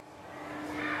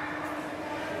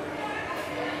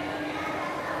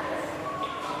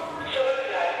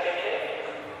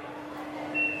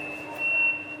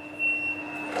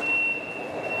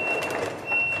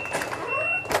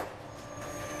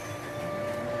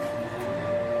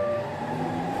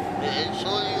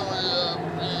Entschuldigung,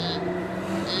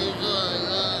 ich bin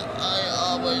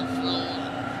arbeitslos.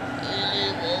 Ich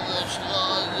lebe auf der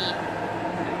Straße.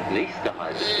 Nächste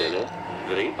Haltestelle,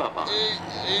 Reeperbahn.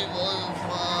 Ich wollte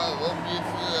fragen, ob ihr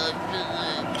vielleicht bitte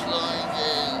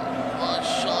Kleingeld,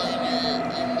 Wahrscheinlich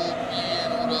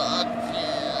Immobilien oder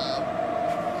Aktien habt.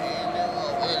 Ich nehme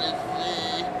auf LSD.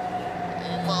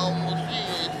 Ich mache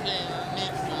Musik, ich singe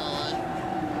nicht so.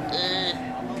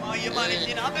 Mach mal hier mal nicht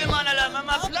den Appelmann, Alter. Mach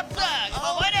mal Flapsack.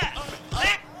 Mach weiter.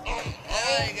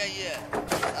 Ja, Digga, hier.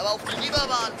 Aber auf die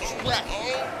Lieberbahn. Ich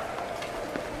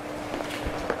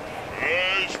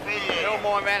bin hier. Jo,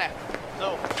 moin, Werner.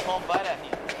 So, komm weiter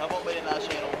hier. Da wollen wir den Arsch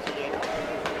hier rumzudrehen.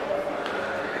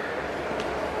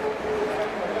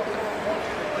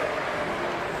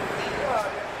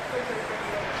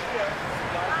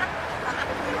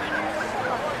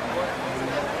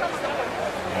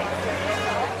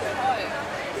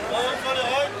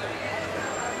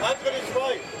 Eintritt ist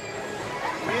frei.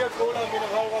 Bier, Cola,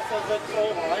 Mineralwasser 6 €.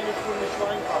 Eine Stunde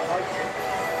Schweinkram.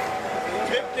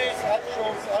 Striptease,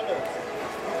 Abschuss, alles.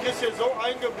 Du bist hier so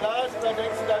eingeblasen, dann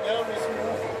denkst du, dein Hirn ist ein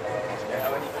UFO. Ja,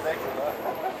 aber nicht weg, oder?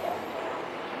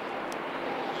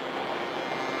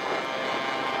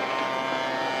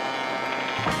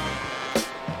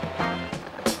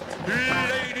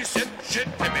 Ladies and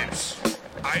Gentlemen,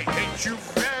 I hate you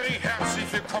very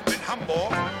herzlich willkommen in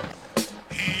Hamburg.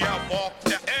 Hier walkt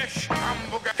der echt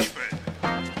Hamburger People.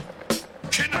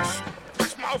 Kinders,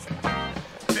 pass mal auf.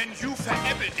 Wenn you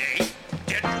veräppel day,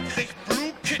 denn du kriegst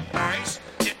Blue Kid Eyes,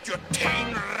 that your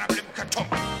teen rabbel im Karton.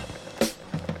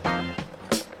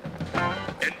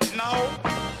 And now,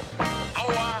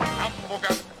 our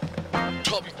Hamburger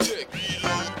Tommy Dick.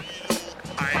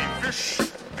 I wish you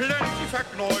plenty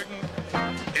Vergnügen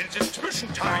in the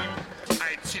Zwischentime.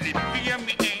 I zelebriere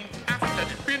me ein after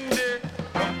die Binde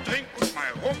und trink uns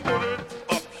mal rumbuddel,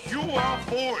 ob you are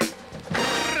wohl.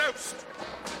 Prost!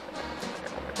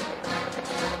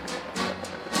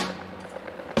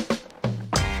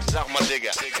 Sag mal,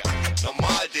 Digga,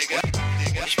 normal, Digga.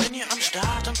 Ich bin hier am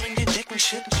Start und bring den dicken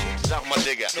Shit. Sag mal,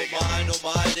 Digga,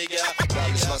 Normal, Digga.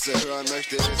 alles, was er hören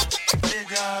möchte, ist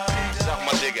Digga. Sag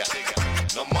mal, Digga,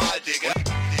 normal, Digga.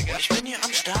 Ich bin hier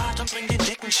am Start und bring den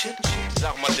dicken Shit.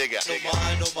 Sag mal, Digga,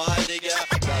 Normal, Digga.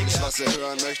 alles, was er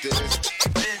hören möchte, ist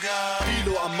Digga.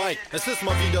 Bilo am Mic, es ist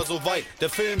mal wieder so weit. Der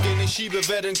Film, den ich schiebe,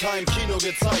 wird in keinem Kino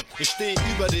gezeigt. Ich steh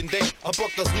über den Denk, hab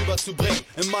Bock, das rüberzubringen.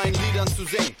 In meinen Liedern zu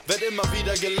singen, wird immer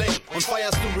wieder gelenkt. Und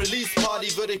feierst du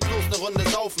Release-Party, würde ich bloß ne Runde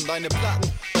saufen. Deine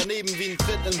Platten daneben wie ein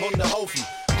Tritt in Hundehaufen.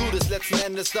 Gut ist letzten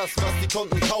Endes das, was die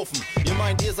Kunden kaufen. Ihr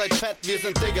meint, ihr seid fett, wir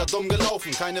sind Digger, dumm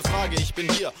gelaufen. Keine Frage, ich bin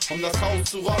hier, um das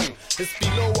Haus zu rocken. Ist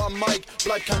Below am Mic,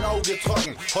 bleibt kein Auge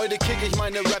trocken. Heute kick ich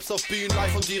meine Raps auf Bühnen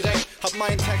live und direkt. Hab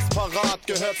meinen Text parat,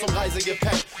 gehört zum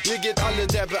Reisegepäck. Ihr geht alle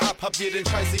derbe ab, habt ihr den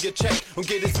Scheiße gecheckt. Und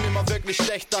geht es mir mal wirklich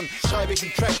schlecht, dann schreibe ich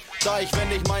einen Track. Da ich,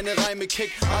 wenn ich meine Reime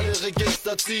kick, alle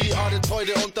Register zieh. Adet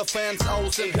Freude unter Fans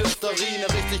aus in Hysterie. Ne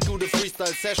richtig gute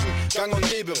Freestyle-Session, gang und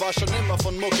gäbe. War schon immer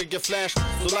von Mucke geflasht.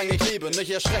 Solange ich lebe, nicht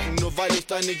erschrecken, nur weil ich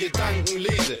deine Gedanken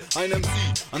lese. Ein MC,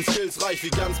 an Skills reich wie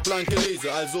ganz blanke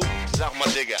Lese, also Sag mal,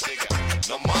 Digga,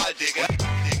 normal, Digga.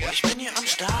 Ich bin hier am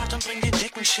Start und bring den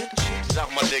dicken Shit.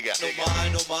 Sag mal, Digga,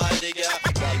 Normal, Digga.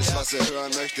 alles, was er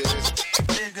hören möchte, ist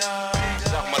Digga.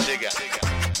 Sag mal, Digga,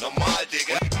 normal,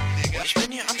 Digga. Ich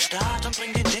bin hier am Start und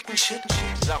bring den dicken Shit.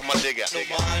 Sag mal, Digga,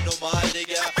 Normal,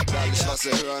 Digga. alles, was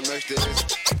er hören möchte,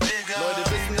 ist Leute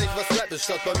wissen nicht, was Rap ist,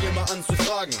 statt bei mir mal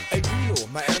anzufragen. Ey Bilo,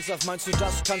 mal ernsthaft, meinst du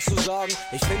das, kannst du sagen?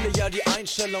 Ich finde ja, die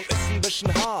Einstellung ist ein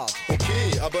bisschen hart.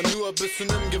 Okay, aber nur bis zu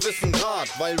einem gewissen Grad.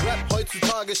 Weil Rap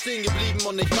heutzutage stehen geblieben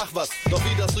und ich mach was. Doch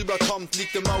wie das rüberkommt,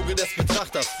 liegt im Auge des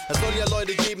Betrachters. Es soll ja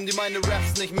Leute geben, die meine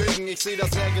Raps nicht mögen. Ich seh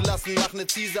das hergelassen, mach ne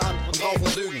Ziese an und rauchen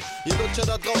Sögen. Ihr Lutscher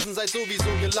da draußen seid sowieso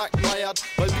gelackmeiert,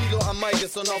 weil Bilo am Mic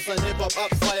ist und auf sein Hip-Hop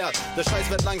abfeiert. Der Scheiß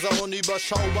wird langsam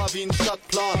unüberschaubar wie ein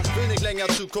Stadtplan. Will nicht länger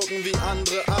zugucken, wie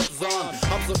andere absahen.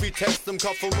 Hab so viel Text im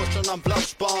Kopf und muss schon am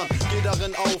Platz sparen. Geh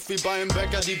darin auf, wie beim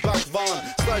Bäcker die Backwaren.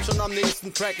 Style schon am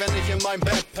nächsten Track, wenn ich in meinem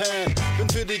Bett pan. Bin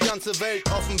für die ganze Welt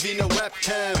offen wie ne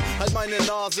Webcam. Halt meine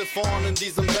Nase vorn in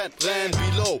diesem Wettrennen.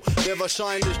 Below, der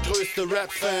wahrscheinlich größte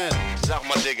Rap-Fan. Sag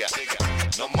mal, Digga,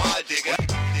 normal, Digga.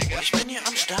 Ich bin hier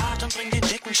am Start und bring den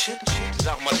dicken Shit.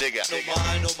 Sag mal, Digga,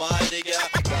 Normal, Digga.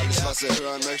 alles, was er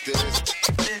hören möchte, ist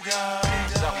Digga.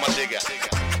 Sag mal, Digga,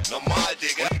 normal,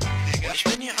 Digga. Ich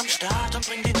bin hier am Start und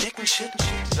bring den dicken Shit.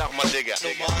 Sag mal, Digga,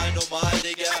 Normal,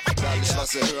 Digga. alles,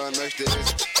 was er hören möchte,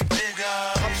 ist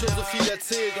Digga. Hab schon so viel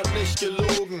erzählt und nicht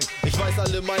gelogen. Ich weiß,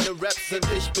 alle meine Raps sind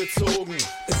ich bezogen.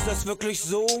 Ist das wirklich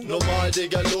so? Normal,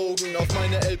 Digga, Logen. Auf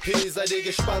meine LP seid ihr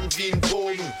gespannt wie ein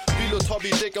Bogen. Lilo, Tobi,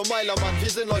 Dick und Meilermann, wir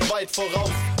sind euch weit voraus.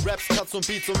 Raps, Cuts und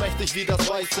Beats so mächtig wie das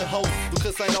Weiße Haus. Du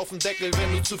kriegst einen auf den Deckel,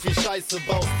 wenn du zu viel Scheiße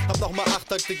baust. Hab nochmal 8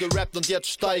 Takte gerappt und jetzt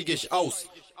steig ich aus.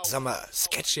 Sag mal,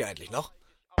 sketch hier eigentlich noch?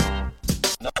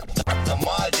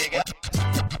 Normal, Digga.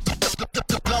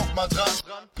 Lauf mal dran.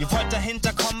 Ihr wollt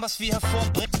dahinter kommen, was wir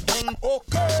hervorbringen.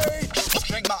 Okay.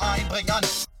 Schenk mal ein, bring an.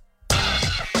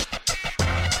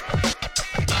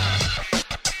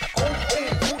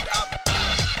 Hut ab.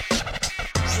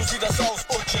 So sieht das aus,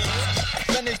 Bullshit.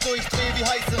 Wenn ich durchdreh wie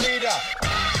heiße Räder.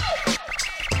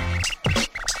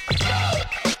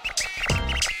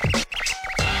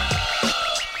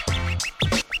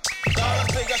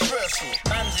 Digga, schwör's du.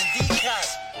 Mann, sind die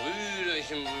krass.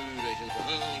 Brüderchen, gar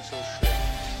nicht so schlecht.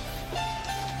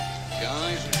 Gar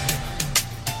nicht so schlecht.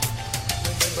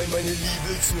 Meine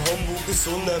Liebe zu Hamburg ist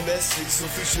unermesslich, so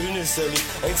viel Schönes erlebt.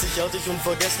 Einzigartig und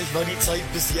vergesslich war die Zeit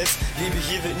bis jetzt. Lebe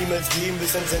hier, wird niemals gehen,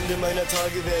 bis ans Ende meiner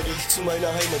Tage werde ich zu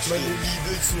meiner Heimat stehen. Meine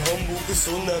Liebe zu Hamburg ist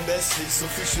unermesslich, so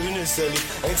viel Schönes erlebt.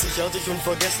 Einzigartig und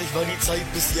vergesslich war die Zeit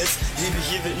bis jetzt. Lebe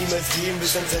hier, wird niemals gehen,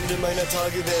 bis ans Ende meiner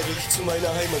Tage werde ich zu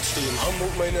meiner Heimat stehen.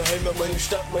 Hamburg, meine Heimat, meine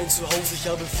Stadt, mein Zuhause. Ich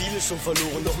habe viele schon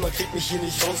verloren, doch man kriegt mich hier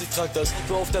nicht raus. Ich trag das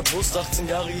nur auf der Brust, 18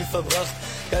 Jahre hier verbracht.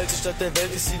 Geilste Stadt der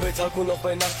Welt ist sie bei Tag und auch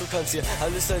bei Nacht. Du kannst hier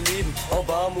alles erleben, ob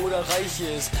arm oder reich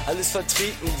hier ist. Alles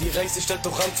vertreten, die reichste Stadt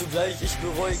doch Rand zugleich. Ich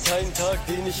bereue keinen Tag,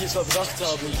 den ich hier verbracht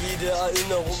habe. Jede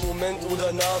Erinnerung, Moment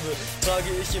oder Narbe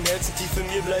trage ich im Herzen, tief in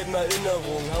mir bleiben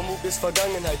Erinnerungen. Hamburg ist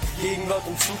Vergangenheit, Gegenwart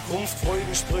und Zukunft,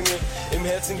 Freudensprünge. Im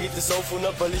Herzen geht es auf und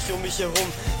ab, weil ich um mich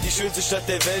herum die schönste Stadt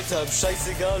der Welt hab.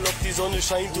 Scheißegal, ob die Sonne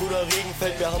scheint oder Regen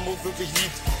fällt. Wer Hamburg wirklich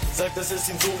liebt, sagt, dass es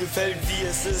ihm so gefällt, wie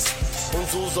es ist. Und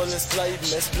so soll es bleiben,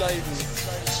 es bleiben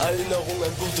Erinnerung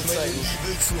an gute Zeiten. Meine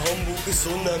Liebe zu Hamburg ist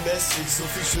unermesslich, so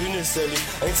viel Schönes erlebt.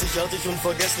 Einzigartig und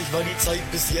vergesslich war die Zeit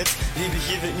bis jetzt. Lebe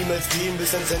hier, wird niemals gehen,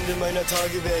 bis ans Ende meiner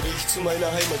Tage werde ich zu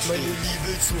meiner Heimat stehen. Meine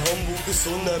Liebe zu Hamburg ist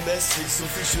unermesslich, so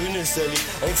viel Schönes erlebt.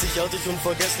 Einzigartig und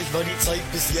vergesslich war die Zeit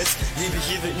bis jetzt. Lebe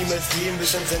hier, wird niemals gehen,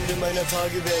 bis ans Ende meiner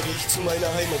Tage werde ich zu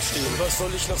meiner Heimat stehen. Und was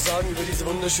soll ich noch sagen über diese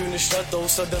wunderschöne Stadt,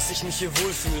 außer dass ich mich hier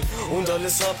wohlfühle und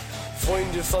alles hab?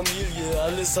 Freunde, Familie,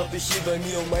 alles hab ich hier bei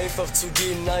mir, um einfach zu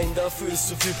gehen. Nein, dafür ist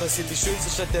zu viel passiert. Die schönste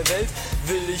Stadt der Welt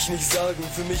will ich nicht sagen.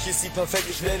 Für mich ist sie perfekt,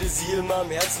 ich werde sie immer am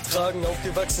Herzen tragen.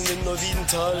 Aufgewachsen im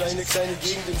Neuwiedental, eine kleine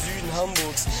Gegend im Süden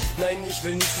Hamburgs. Nein, ich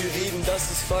will nicht viel reden, das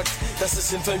ist Fakt. Das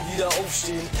ist hinfallen, wieder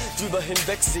aufstehen, drüber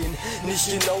hinwegsehen, nicht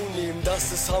genau nehmen.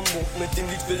 Das ist Hamburg, mit dem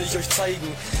Lied will ich euch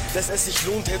zeigen, dass es sich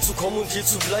lohnt, herzukommen und hier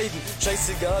zu bleiben.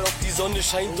 Scheißegal, ob die Sonne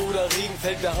scheint oder Regen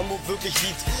fällt. Wer Hamburg wirklich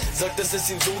liebt, sagt, dass es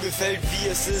ihm so gefällt, wie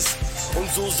es ist. Und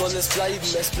so soll es bleiben,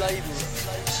 es bleiben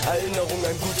Erinnerung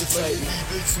an gute Zeiten. Meine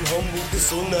Liebe zu Hamburg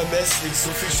ist unermesslich, so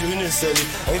viel Schönes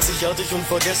erlebt. Einzigartig und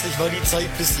vergesslich war die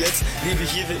Zeit bis jetzt. Lebe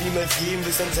hier, wird niemals gehen,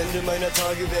 bis ans Ende meiner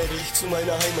Tage werde ich zu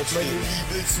meiner Heimat stehen. Meine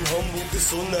Liebe zu Hamburg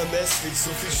ist unermesslich,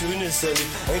 so viel Schönes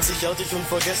erlebt. Einzigartig und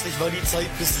vergesslich war die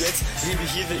Zeit bis jetzt. Lebe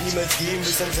hier, wird niemals gehen,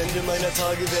 bis ans Ende meiner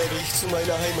Tage werde ich zu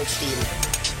meiner Heimat stehen.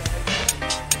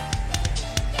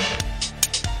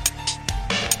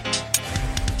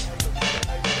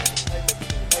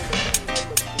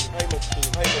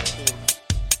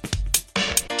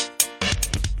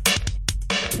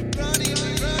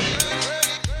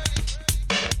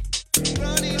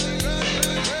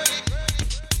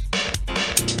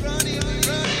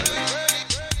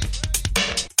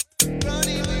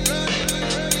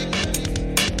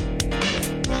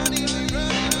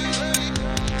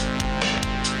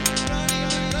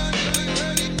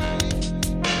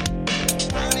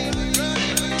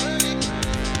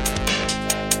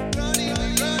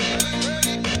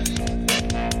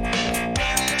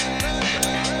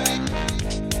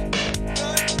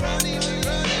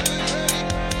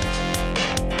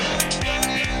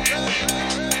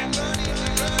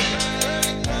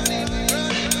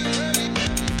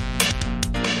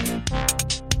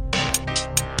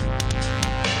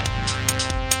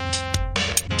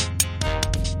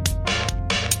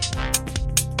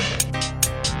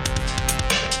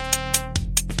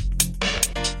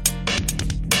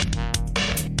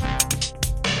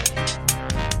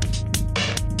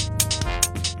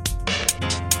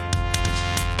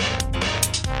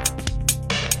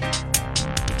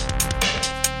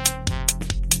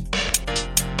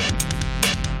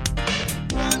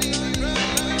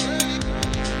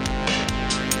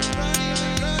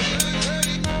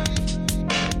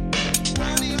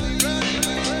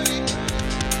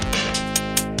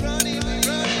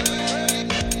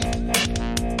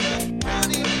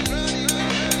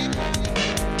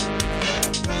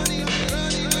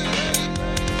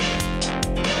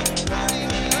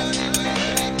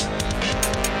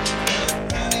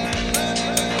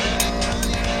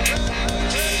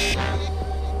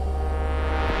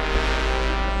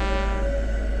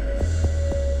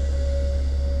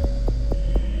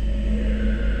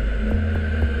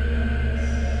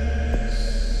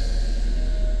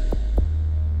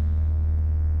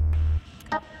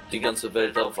 Die ganze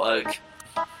Welt auf Alk,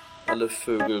 alle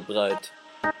Vögel breit.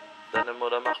 Deine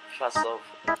Mutter macht Fass auf,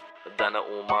 deine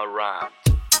Oma rhymt.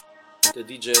 Der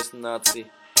DJ ist ein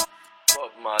Nazi,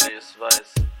 Bob Marley ist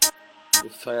weiß.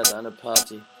 Wir feiern eine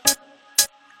Party,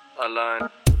 allein.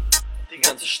 Die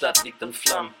ganze Stadt liegt in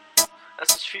Flammen, es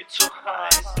ist viel zu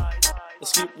heiß.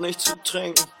 Es gibt nichts zu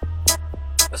trinken,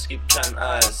 es gibt kein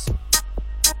Eis.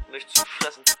 Nichts zu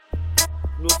fressen,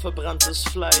 nur verbranntes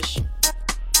Fleisch.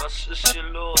 Was ist hier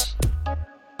los?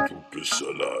 Du bist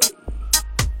allein.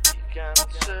 Die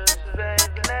ganze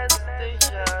Welt lässt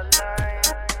dich allein.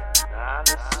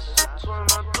 Alles ist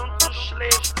zertrümmert und du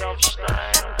schläfst auf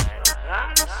Stein.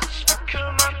 Alles ist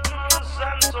verkümmert, nur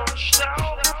Sand und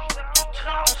Staub. Du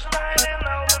traust deinen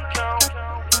Augen kaum.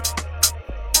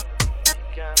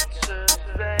 Die ganze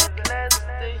Welt lässt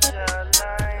dich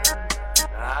allein.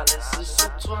 Alles ist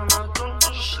zertrümmert und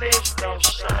du schläfst auf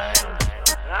Stein.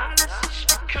 Alles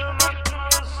ist verkümmert, nur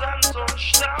Sand und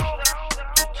Staub.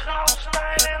 Du traust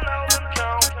deinen Augen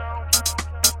kaum.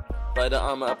 Beide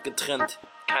Arme abgetrennt,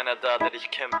 keiner da, der dich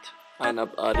kämmt. Ein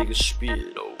abartiges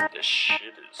Spiel, oh, the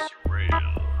shit is real.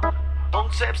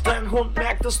 Und selbst dein Hund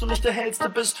merkt, dass du nicht der Hellste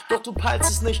bist. Doch du peilst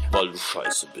es nicht, weil du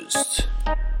scheiße bist.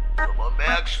 Aber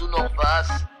merkst du noch was?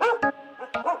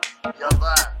 Ja,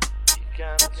 was? Die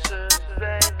ganze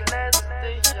Welt lässt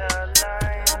dich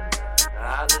allein.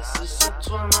 Alles ist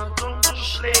zertrümmert und du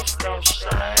schläfst auf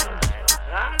Stein.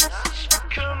 Alles ist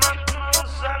verkümmert, nur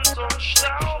Sand und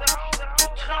Staub. Du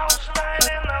traust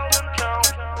deinen Augen kaum.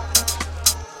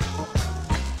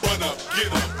 Run up,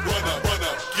 get up, run up,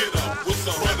 get up. What's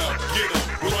up, run up, get up,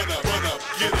 run up,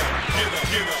 get up,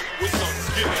 get up. What's up,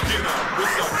 get up,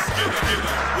 what's up, get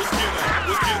up, what's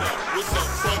get up, what's up,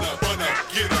 run up,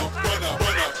 get up,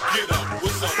 get up.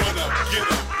 What's up, run up, get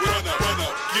up,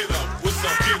 get up. What's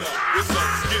up, get up,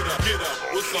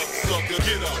 what's up, sucker,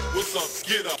 get up. What's up,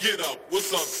 get up,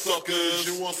 what's up, suckers?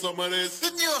 You want some of this?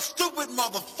 Then you're a stupid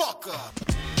motherfucker.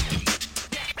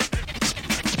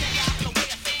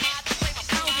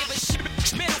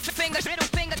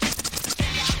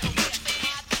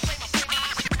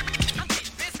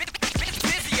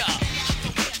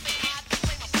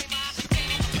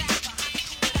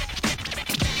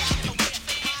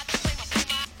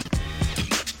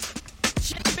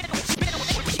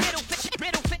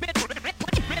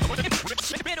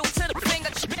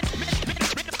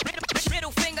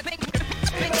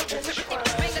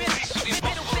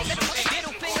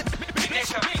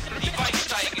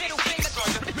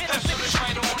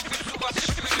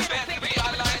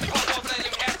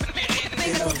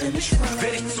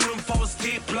 Werd ich zu nem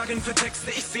VST-Plugin für Texte.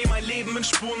 Ich seh mein Leben in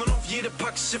Spuren und auf jede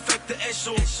Packeffekte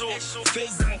Echo.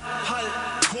 Phasen, Hall,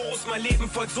 Chorus, mein Leben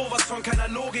folgt sowas von keiner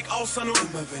Logik außer nur.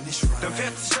 Dann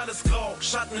fährt sich alles grau,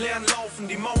 Schatten lernen laufen,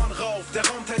 die Mauern rauf. Der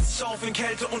Raum teilt sich auf in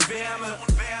Kälte und Wärme.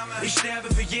 Ich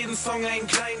sterbe für jeden Song einen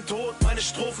kleinen Tod. Meine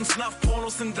Strophen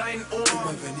Snuff-Pornos in deinen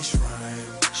Ohren.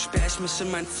 Sperr ich mich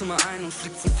in mein Zimmer ein und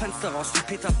flieg zum Fenster raus wie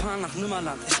Peter Pan nach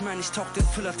Nimmerland. Ich mein, ich tauch den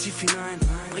Füller tief hinein,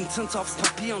 bring Tinte aufs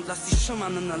Papier und lass die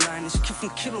schimmern in allein. Ich kiff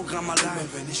 1 Kilogramm allein,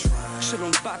 chill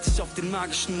und warte ich auf den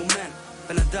magischen Moment.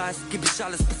 Wenn er da ist, geb ich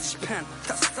alles, bis ich penn.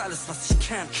 Das ist alles, was ich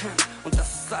kenn. Und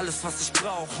das ist alles, was ich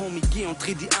brauch. Homie, geh und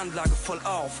dreh die Anlage voll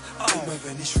auf. Immer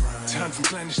wenn ich rhyme. Tanzen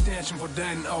kleine Sternchen vor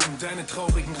deinen Augen. Deine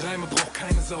traurigen Reime braucht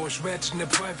keine Sau. Ich werde in der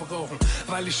Pfeife rauchen.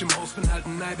 Weil ich im Haus bin,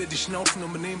 halten Neider die Schnauzen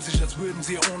und benehmen sich, als würden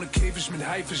sie ohne Käfig mit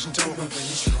Haifischen tauchen.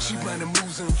 Schieb meine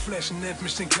Muse in Flächen, nennt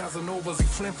mich den Casanova. Sie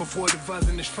flammt vor Freude, weil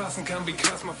sie nicht fassen kann wie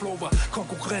Klasma Flover.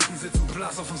 Konkurrenten sitzen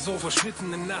blass auf dem Sofa,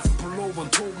 schwitzen in nassen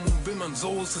Pullovern, toben und wimmern.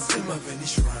 So ist es immer, wenn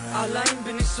ich rhyme. Allein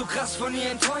bin ich so krass von ihr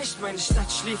enttäuscht. Meine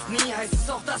Stadt schläft nie, heißt es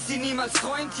auch, dass sie niemals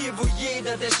träumt. Hier, wo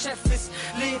jeder der Chef ist,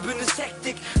 Leben ist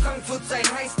Hektik. Frankfurt sein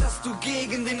heißt, dass du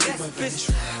gegen den Rest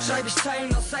bist. Schreib ich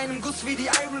Zeilen aus einem Guss wie die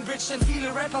Iron Bridge, denn viele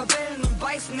Rapper bellen und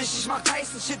beißen nicht. Ich mach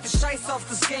heißen Shit, ich scheiße auf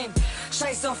das Game,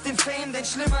 scheiße auf den Fame, denn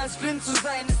schlimmer als blind zu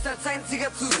sein, ist als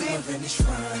einziger zu sehen. Immer wenn ich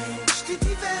rhyme, steht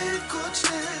die Welt kurz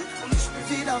still und ich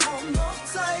spür weder Raum noch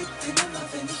Zeit. Denn immer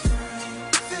wenn ich rhyme,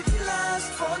 fällt die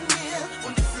Last von mir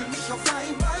und ich fühl mich auf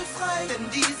einmal frei. Denn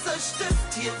dieser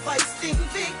Stift hier weiß den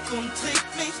Weg und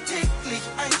trägt mich täglich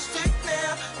ein Stück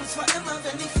näher. Und zwar immer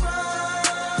wenn ich rhyme.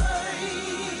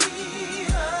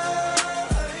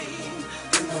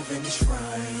 Immer wenn ich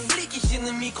rhyme. Flieg ich in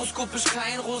einem mikroskopisch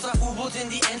kleinen rosa U-Boot in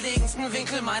die entlegensten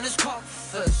Winkel meines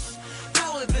Kopfes.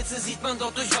 Blaue Blitze sieht man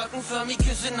dort durch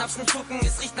wolkenförmige Synapsen zucken.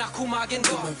 Es riecht nach Kumagen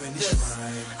Gottes.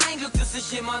 Ein Glück, dass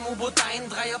ich in meinem U-Boot einen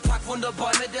Dreierpack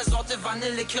Wunderbäume der Sorte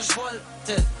Vanille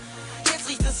Kirschwolte. Jetzt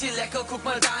riecht es hier lecker. Guck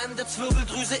mal da in der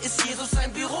Zwirbeldrüse ist Jesus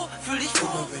sein Büro. Fühl dich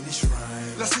wohl.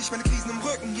 Lass nicht meine Krisen im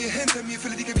Rücken hier hinter mir.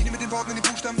 Fülle die Kabine mit den Worten und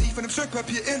den Buchstaben, die ich von einem Stück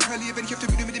Papier inhaliere. Wenn ich auf der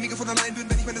Bühne mit dem Mikrofon allein bin,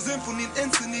 wenn ich meine Symphonien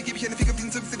inszeniere, gebe ich eine Fick auf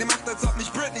diesen Zirkus, der macht, als ob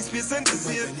mich Britney Spears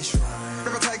interessiert.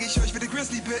 Dabei zeige ich euch, wie der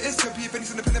Grizzly Bear ist kapiert. Wenn ich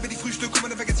so eine Penner, wenn ich Frühstück komme,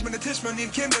 dann vergesse ich meine Tischmanier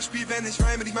im Kinderspiel. Wenn ich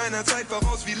rhyme, ich meiner Zeit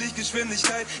voraus wie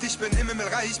Lichtgeschwindigkeit. Ich bin im Himmel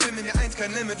reich, ich bin mir eins,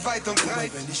 kein Limit, weit und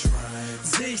breit.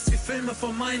 Seh ich's wie Filme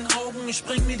vor meinen Augen. Ich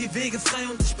spreng mir die Wege frei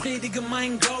und ich predige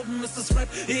meinen Glauben. Ist das Rap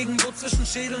irgendwo zwischen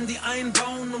Schädeln, die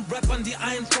einbauen und Rappern, die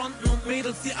einfronten und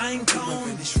Mädels, die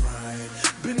einkauen?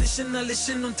 Bin ich innerlich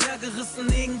hin und her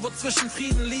gerissen, irgendwo zwischen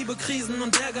Frieden, Liebe, Krisen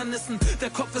und Ärgernissen. Der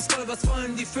Kopf ist voll, was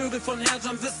wollen die Vögel von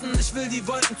Herjam wissen? Ich will die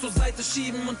Wolken zur Seite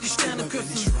schieben und die Sterne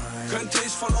küssen. Könnte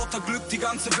ich vor lauter Glück die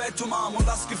ganze Welt umarmen und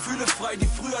lass Gefühle frei, die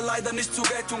früher leider nicht zur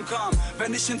Geltung kamen.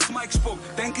 Wenn ich ins Mic spuck,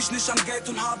 denk ich nicht an Geld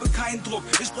und habe keinen Druck.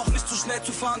 Ich brauch nicht zu schnell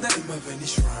zu fahren, denn immer wenn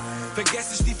ich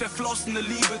vergesse ich die verflossene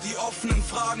Liebe, die offenen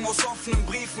Fragen aus offenen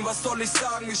Briefen. Was soll ich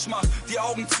sagen? Ich mach die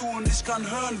Augen zu und ich kann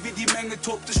hören, wie die Menge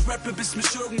tobt. Ich rappe, bis mich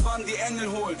irgendwann die Engel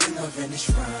holen. Immer wenn ich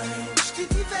rhyme, steht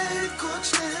die Welt kurz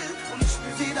still und ich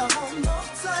spür weder Raum noch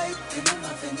Zeit. Denn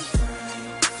immer wenn ich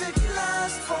rhyme, fällt die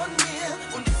Last von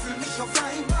mir und ich fühl mich auf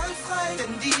einmal frei.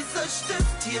 Denn dieser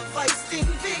Stift hier weiß den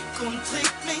Weg und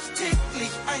trägt mich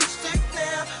täglich ein Stück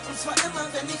näher. Und zwar immer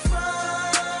wenn ich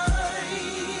rhyme.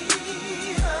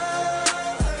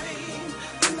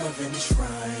 Immer wenn ich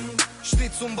rhyme.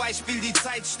 Steht zum Beispiel die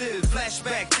Zeit still,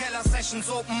 Flashback, Keller-Sessions,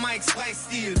 Open Mics,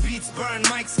 Freistil, Beats, Burn,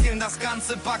 Mics killen das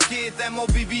ganze Paket,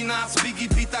 M.O.B.B. Nas, Biggie,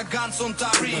 Peter, Guns und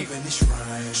Tariq.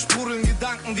 Sprudeln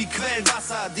Gedanken wie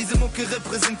Quellwasser, diese Mucke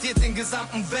repräsentiert den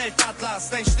gesamten Weltatlas.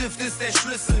 Dein Stift ist der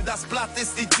Schlüssel, das Blatt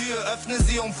ist die Tür, öffne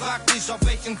sie und frag dich, auf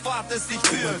welchen Pfad es dich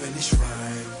führt.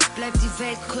 Bleibt die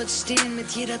Welt kurz stehen,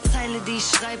 mit jeder Zeile, die ich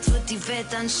schreib, wird die Welt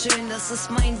dann schön. Das ist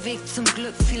mein Weg zum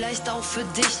Glück, vielleicht auch für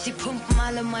dich. Die pumpen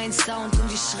alle meinen Sound und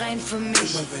die schreien für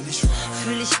mich.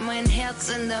 Fühl ich mein Herz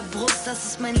in der Brust, das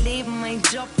ist mein Leben, mein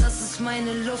Job, das ist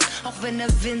meine Luft. Auch wenn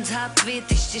der Wind hart weht,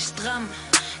 ich steh stramm.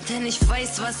 Denn ich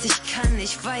weiß, was ich kann,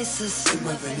 ich weiß es.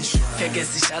 Immer wenn ich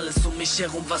vergesse ich alles um mich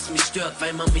herum, was mich stört.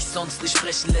 Weil man mich sonst nicht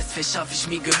sprechen lässt, verschaffe ich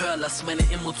mir Gehör. Lass meine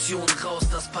Emotionen raus,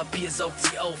 das Papier saugt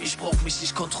sie auf. Ich brauch mich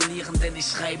nicht kontrollieren, denn ich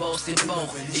schreibe aus dem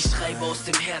Bauch. Ich schreibe aus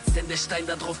dem Herz, denn der Stein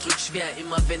da drauf drückt schwer.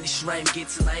 Immer wenn ich rhyme,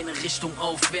 geht's in eine Richtung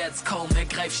aufwärts. Kaum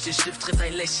ergreif ich den Stift, tritt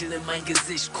ein Lächeln in mein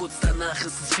Gesicht. Kurz danach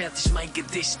ist es fertig, mein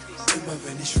Gedicht. Immer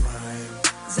wenn ich rhyme.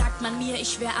 Sagt man mir,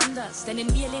 ich wär anders, denn in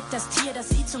mir lebt das Tier, das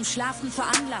sie zum Schlafen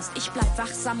veranlasst. Ich bleib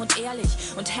wachsam und ehrlich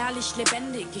und herrlich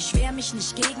lebendig. Ich wehr mich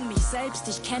nicht gegen mich selbst,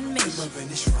 ich kenn mich. Immer wenn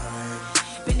ich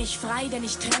rhyme. Bin ich frei, denn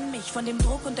ich trenn mich von dem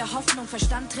Druck und der Hoffnung.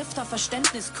 Verstand trifft auf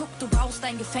Verständnis. Guck, du brauchst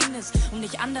ein Gefängnis, um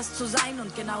nicht anders zu sein,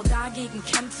 und genau dagegen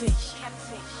kämpf ich.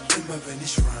 Immer wenn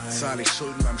ich rhyme. Zahl ich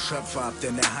Schulden beim Schöpfer ab,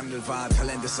 denn der Handel war.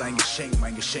 Talent ist ein Geschenk,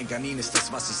 mein Geschenk an ihn ist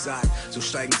das, was ich sag. So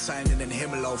steigen Zeilen in den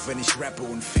Himmel auf, wenn ich rappe,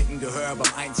 und ficken Gehör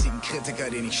beim einzigen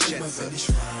Kritiker, den ich schätze.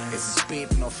 Es ist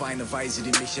Beten auf eine Weise,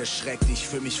 die mich erschreckt. Ich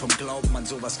fühl mich vom Glauben an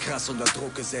sowas krass unter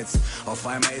Druck gesetzt. Auf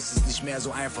einmal ist es nicht mehr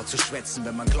so einfach zu schwätzen.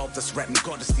 Wenn man glaubt, dass Rappen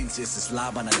Gottesdienst ist, es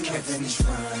Labern an Ketten. Wenn ich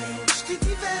rhyme, steht die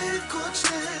Welt kurz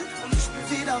still und ich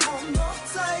spür weder Raum noch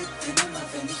Zeit. Denn immer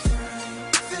wenn ich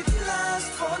rhyme, fällt die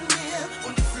Last von mir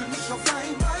und ich fühl mich auf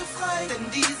einmal frei.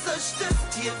 Denn dieser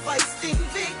Stift hier weiß den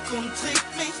Weg und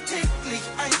trägt mich täglich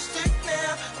ein Stück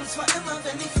näher. Und zwar immer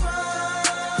wenn ich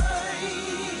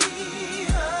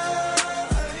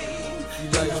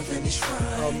Vielleicht, wenn ich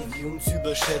haben wir uns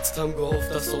überschätzt, haben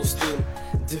gehofft, dass aus den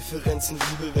Differenzen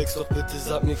Liebe wächst. Doch bitte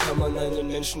sag mir, kann man einen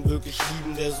Menschen wirklich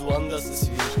lieben, der so anders ist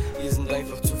wie ich? Wir sind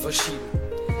einfach zu verschieden.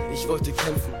 Ich wollte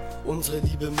kämpfen, unsere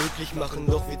Liebe möglich machen,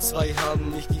 doch wir zwei haben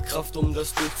nicht die Kraft, um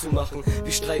das durchzumachen.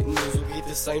 Wir streiten nur, so geht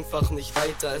es einfach nicht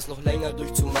weiter. Es noch länger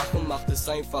durchzumachen, macht es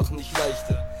einfach nicht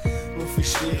leichter. Nur viel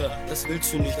schwerer, das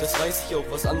willst du nicht, das weiß ich auch,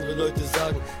 was andere Leute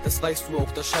sagen. Das weißt du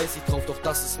auch, da scheiß ich drauf, doch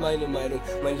das ist meine Meinung.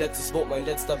 Mein letztes Wort, mein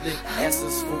letzter Blick, es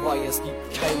ist vorbei, es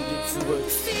gibt keinen Weg zurück.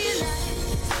 Vielleicht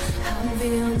haben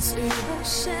wir uns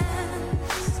überschätzt,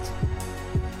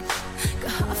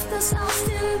 gehofft, dass aus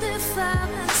den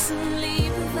Differenzen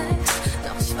Liebe wächst.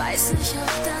 Doch ich weiß nicht,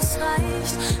 ob das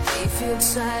reicht, wie viel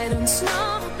Zeit uns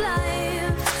noch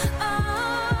bleibt.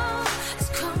 Oh, es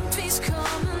kommt, wie es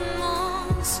kommen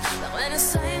muss, doch wenn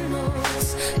es sein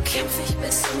muss, kämpf ich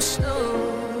bis zum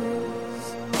Schluss.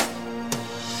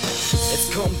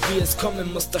 Es kommt, wie es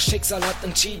kommen muss. Das Schicksal hat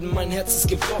entschieden, mein Herz ist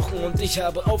gebrochen und ich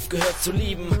habe aufgehört zu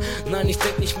lieben. Nein, ich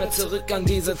denk nicht mehr zurück an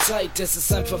diese Zeit, es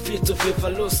ist einfach viel zu viel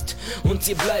Verlust und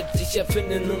sie bleibt, ich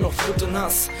erfinde nur noch Wut und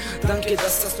Hass. Danke,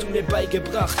 das hast du mir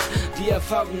beigebracht, die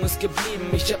Erfahrung ist geblieben.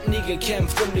 Ich hab nie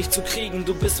gekämpft, um dich zu kriegen,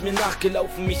 du bist mir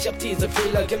nachgelaufen. Ich hab diese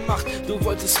Fehler gemacht, du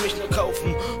wolltest mich nur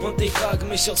kaufen und ich frage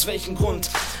mich, aus welchem Grund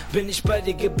bin ich bei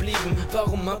dir geblieben?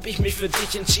 Warum hab ich mich für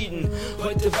dich entschieden?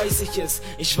 Heute weiß ich es,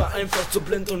 ich war einfach zu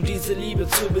blind, um diese Liebe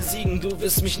zu besiegen. Du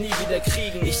wirst mich nie wieder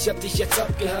kriegen, ich hab dich jetzt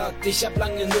abgehakt, ich hab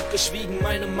lange genug geschwiegen.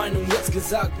 Meine Meinung jetzt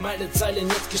gesagt, meine Zeilen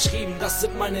jetzt geschrieben. Das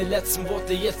sind meine letzten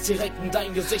Worte, jetzt direkt in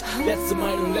dein Gesicht. Letzte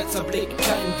Meinung, letzter Blick,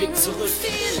 kein Weg zurück.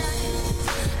 Vielleicht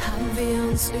haben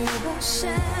wir uns überschätzt,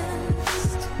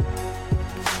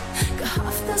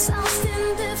 gehofft, dass aus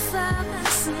den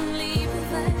Differenzen Liebe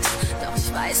wächst. Doch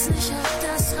ich weiß nicht, ob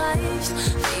das reicht,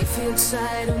 wie viel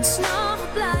Zeit uns noch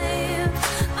bleibt.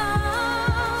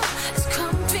 Oh, es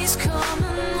kommt, wie es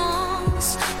kommen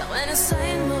muss, doch wenn es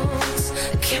sein muss,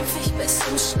 kämpf ich bis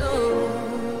zum Schluss.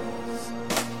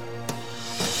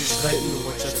 Wir streiten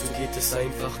nur, Schatz, so geht es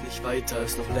einfach nicht weiter.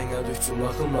 Es noch länger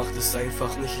durchzumachen, macht es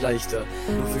einfach nicht leichter.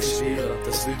 Nur viel schwerer,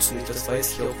 das willst du nicht, das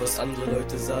weiß ich auch, was andere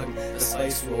Leute sagen. Das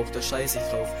weißt du auch, da scheiß ich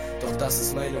drauf. Doch das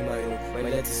ist meine Meinung, mein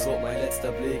letztes Wort, mein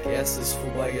letzter Blick. Erst ist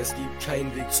vorbei, es gibt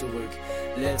keinen Weg zurück.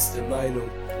 Letzte Meinung,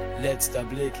 letzter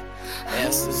Blick.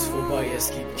 Erst ist vorbei, es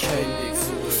gibt keinen Weg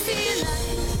zurück.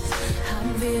 Vielleicht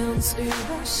haben wir uns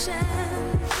überschätzt,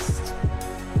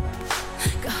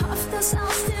 gehofft, dass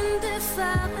aus den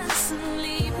Differenzen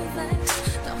Liebe wächst.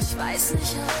 Doch ich weiß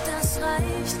nicht, ob das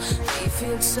reicht, wie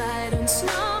viel Zeit uns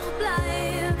noch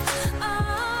bleibt.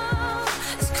 Oh,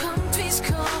 es kommt, wie es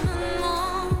kommen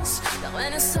muss, doch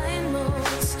wenn es sein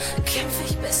muss, kämpf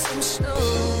ich bis zum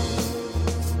Schluss.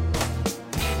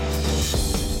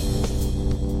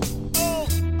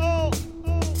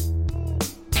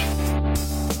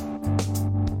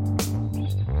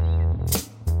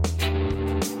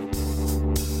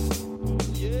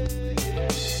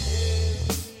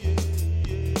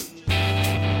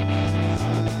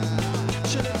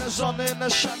 Sonne in der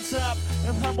Schanze ab.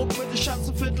 In Hamburg mit dem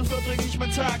Schanzenviertel verbringe ich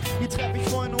meinen Tag. Hier treff ich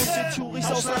Freunde und die Touris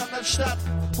aus einer anderen Stadt.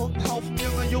 Und ein Haufen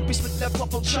junger Juppies mit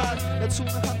Laptop und Schal. Dazu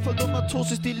eine Handvoll dummer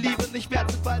Tussis, die Liebe nicht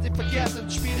wert sind, weil sie verkehrt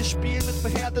sind. Spiele mit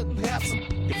verhärteten Herzen.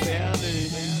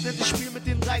 Gefährlich. Denn ich spiel mit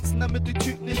den Reizen, damit die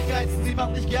Typen nicht geizen. Sie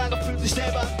machen nicht gerne, fühlen sich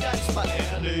selber am Geist, mal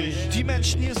ehrlich. Die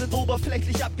Menschen hier sind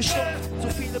oberflächlich abgestumpft. So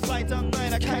viele Beiter,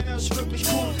 nein, keiner ist wirklich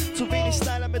cool. Zu wenig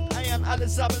Styler mit Eiern, alle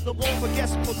sammeln um rum.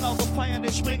 Vergessen von lauter Feiern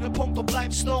den springenden Punkt und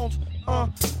bleiben stoned.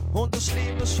 Und das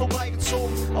Leben ist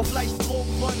vorbeigezogen. Auf leichten Drogen,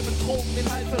 Freunde mit Drogen,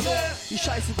 den Halt verloren. Die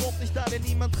Scheiße kommt nicht da, denn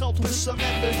niemand traut und ist am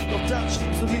Ende. Doch dann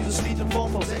schriebst du dieses Lied in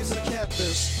Form von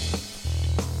Selbsterkenntnis.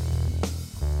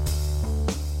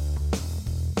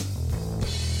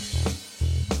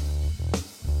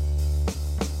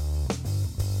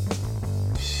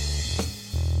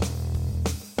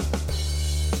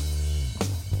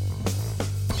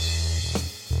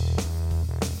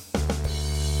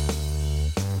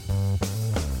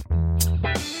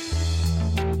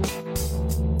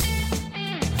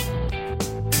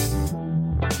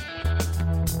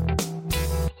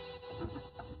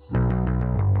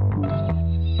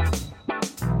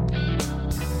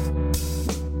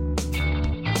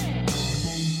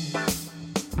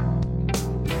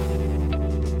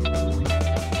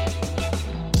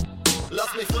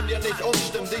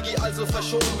 Also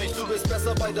verschon mich, du bist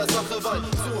besser bei der Sache, weil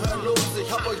zuhören lohnt sich.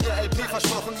 Hab euch ne LP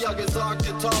versprochen, ja gesagt,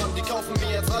 getan. Die kaufen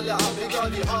mir jetzt alle ab, egal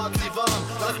wie hart sie waren.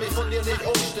 Lass mich von dir nicht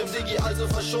umstimmen, Diggi, also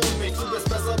verschon mich. Du bist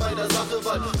besser bei der Sache,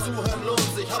 weil zuhören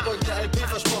lohnt sich. Hab euch ne LP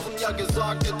versprochen, ja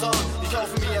gesagt, getan. Die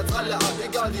kaufen mir jetzt alle ab,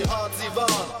 egal wie hart sie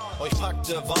waren. Euch packt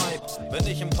der Vibe, wenn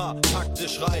ich ein paar Takte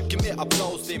schreib. Gib mir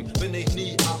Applaus, dem bin ich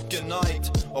nie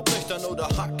abgeneigt. Ob nüchtern oder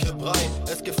hackebreit,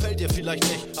 es gefällt dir vielleicht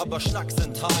nicht, aber Schnack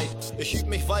sind tight. Ich üb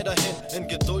mich weiterhin in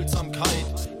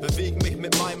Geduldsamkeit, beweg mich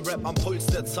mit meinem Rap am Puls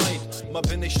der Zeit. Mal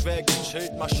bin ich schwer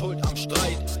gechillt, mal schuld am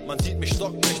Streit. Man sieht mich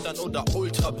stocknüchtern oder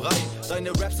ultra breit. Deine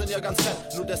Raps sind ja ganz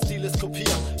fett, nur der Stil ist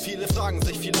kopiert. Viele fragen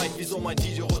sich vielleicht, wieso mein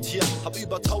Video rotiert. Hab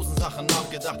über 1000 Sachen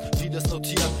nachgedacht, vieles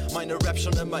notiert. Meine Raps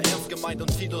schon immer ernst gemeint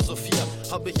und philosophiert.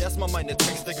 Hab ich erstmal meine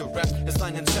Texte gerappt, ist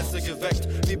ein Interesse geweckt.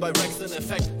 Wie bei Rex in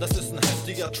Effekt, das ist ein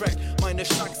heftiger Track. Meine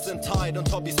Schnacks sind tight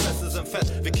und Hobbys Messe sind fett.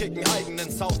 Wir kicken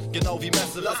eigenen Sound, genau wie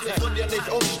Messe. Lass mich von dir nicht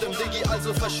umstimmen, Diggi,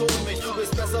 also verschon mich. Du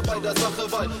bist besser bei der Sache,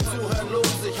 weil zuhören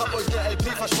lohnt sich. Hab euch ne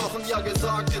LP versprochen, ja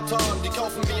gesagt, getan. Die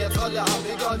kaufen mir jetzt alle ab,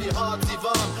 egal wie hart sie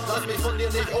waren. Lass mich von dir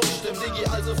nicht umstimmen, Diggi,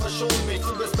 also verschon mich.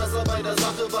 Du bist besser bei der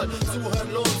Sache, weil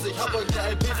zuhören lohnt sich. Hab euch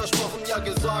ne LP versprochen, ja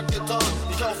gesagt, getan.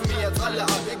 Die kaufen mir jetzt alle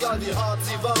ab, egal wie hart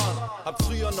sie waren. Hab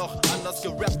früher noch anders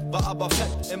gerappt, war aber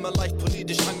fett. Immer leicht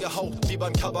politisch angehaucht, wie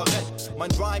beim Kabarett.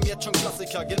 Mein Rhyme jetzt schon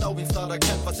Klassiker, genau wie ein Starter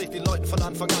kennt. Was ich den Leuten von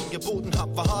Anfang an geboten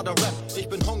hab, war harder Rap. Ich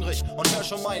bin hungrig und hör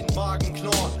schon meinen Magen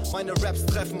knurren. Meine Raps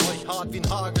treffen euch hart wie ein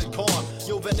Hagelkorn.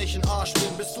 Jo, wenn ich ein Arsch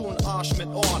bin, bist du ein Arsch mit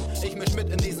Ohren. Ich misch mit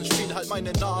in diesem Spiel, halt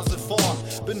meine Nase vor.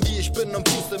 Bin wie ich bin und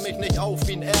puste mich nicht auf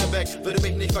wie ein Airbag. Würde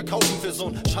mich nicht verkaufen für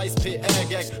so'n scheiß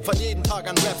PR-Gag. Fall jeden Tag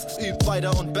an Raps, üb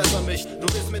weiter und besser mich.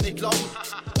 Du willst mir nicht glauben?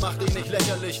 Mach dich nicht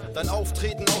lächerlich. Dein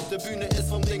Auftreten auf der Bühne ist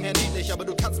vom Ding her niedlich. Aber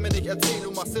du kannst mir nicht erzählen,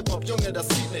 du machst Hip-Hop, Junge, das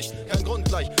zieht nicht. Kein Grund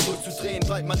gleich durchzudrehen,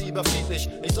 bleib mal lieber friedlich.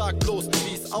 Ich sag bloß,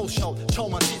 wie es ausschaut, schau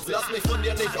man sieht's. Lass mich von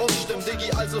dir nicht umstimmen,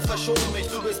 Diggi, also verschon mich.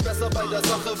 Du bist besser bei der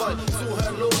Sache, weil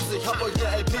zuhören lohnt sich. Hab euch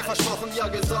ne LP versprochen, ja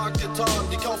gesagt, getan.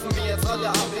 Die kaufen mir jetzt alle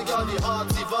ab, egal wie hart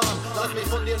sie waren. Lass mich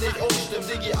von dir nicht umstimmen,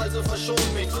 Diggi, also verschon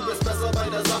mich. Du bist besser bei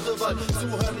der Sache, weil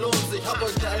zuhören lohnt sich. Hab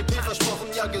euch ne LP versprochen,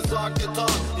 ja gesagt,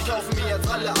 getan. Die kaufen mir jetzt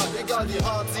alle ab, egal wie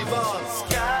hart sie waren.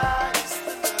 Sky's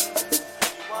the limit.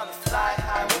 You wanna fly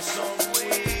high with some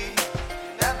weed.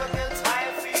 You never get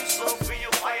tired, feel so free.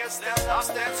 You fire, stand up,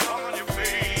 stand strong on your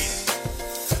feet.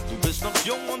 Du bist noch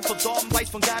jung und verdorben, weiß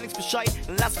von gar nichts Bescheid.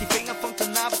 Dann lass die Finger von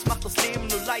Cannabis, macht das Leben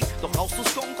nur leid. Doch rauchst du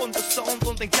Skunk und bist stoned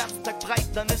und den ganzen Tag breit.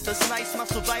 Dann ist das nice,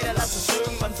 machst du weiter, lass es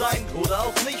irgendwann sein. Oder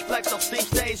auch nicht, bleibst auf dich,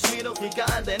 der ist mir doch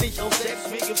egal. Denn ich auch selbst,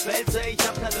 mir gefällt's, ey, ich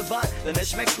hab keine Wahl. Denn es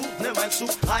schmeckt gut, nimm ein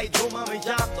Zug, hi, dummer mich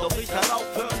ab. Doch ich kann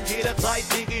aufhören, jederzeit,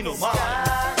 Digi, normal.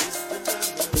 Sky's the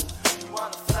limit. You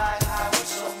wanna fly high with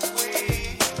some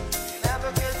weed. You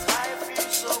never get tired, feel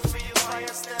so free. You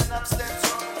fire, stand up, stand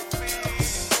strong on your feet.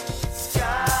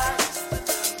 Sky's the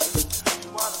limit.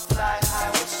 You wanna fly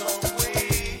high with some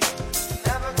weed. You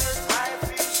never get tired,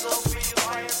 feel so free. You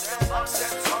fire, stand up,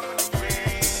 stand strong on your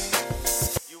feet.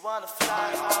 You wanna fly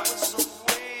high with some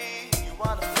weed. You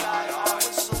wanna fly high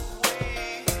with some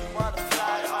weed. You wanna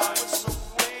fly high with some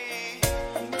weed.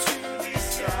 To the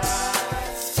sky.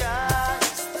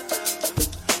 Sky's the limit.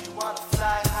 You wanna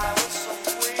fly high with some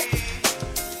weed.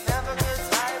 You never get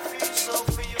tired, feel so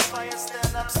free. You fire,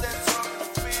 stand up, stand strong on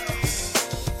your feet.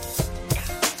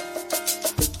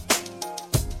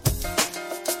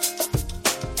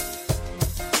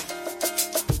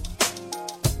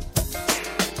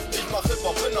 Ich mach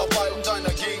Hip-Hop, bin auch bald in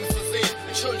deiner Gegend zu sehen.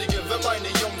 Entschuldige, wenn meine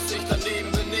Jungs sich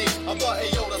daneben benehmen. Aber ey,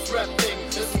 yo, das Rap-Ding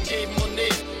ist ein Geben und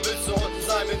Nehmen. Willst du unten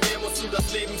sein mit mir, musst du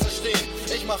das Leben verstehen.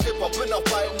 Ich mach Hip-Hop, bin auch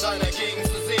bald in deiner Gegend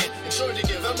zu sehen.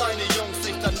 Entschuldige, wenn meine Jungs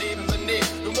sich daneben benehmen.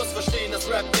 Du musst verstehen, das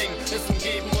Rap-Ding ist ein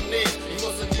Geben und Nehmen. Ich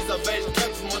muss in dieser Welt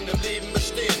kämpfen und im Leben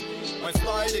bestehen. Mein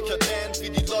Smile dekadent wie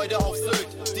die Leute auf Sylt.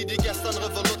 Die gestern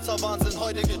Revoluzzer waren, sind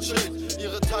heute gechillt.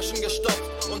 Ihre Taschen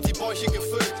gestopft und die Bäuche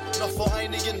gefüllt. Noch vor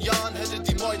einigen Jahren hätte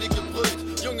die Meute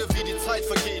gebrüllt. Junge, wie die Zeit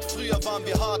vergeht, früher waren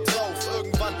wir hart drauf.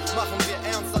 Irgendwann machen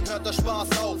wir ernst, dann hört der Spaß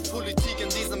auf. Politik in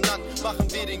diesem Land machen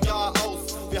wir den Gar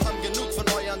aus. Wir haben genug von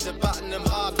euren Debatten im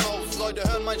Rathaus. Leute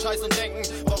hören meinen Scheiß und denken,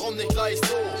 warum nicht gleich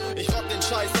so? Ich rock den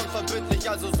Scheiß unverbindlich,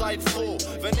 also seid froh.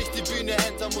 Wenn ich die Bühne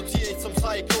enter, mutiere ich zum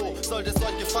Psycho. Sollte es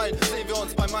euch gefallen, sehen wir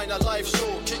uns bei meiner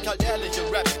Live-Show. Kick halt ehrliche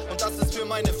Rap und das ist für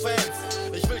meine Fans.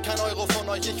 Ich will kein Euro von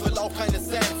euch, ich will auch keine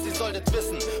Cents. Ihr solltet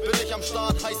wissen, bin ich am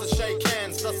Start, heißt es Shake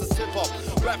Hands. Das ist Hip-Hop,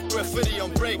 Rap, Graffiti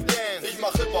und Breakdance. Ich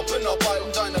mach Hip-Hop, bin auch bald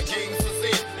in deiner Gegend zu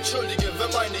sehen. Entschuldige,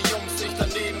 wenn meine Jungs sich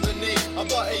daneben benehmen.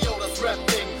 Aber ey, yo, das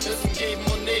Rap-Ding ist ein Geben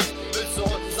und Nehmen. Willst du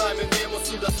unten sein mit mir, musst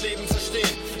du das Leben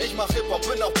verstehen. Ich mach Hip-Hop,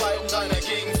 bin auch bald in deiner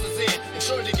Gegend zu sehen.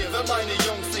 Entschuldige, wenn meine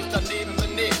Jungs sich daneben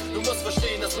benehmen. Du musst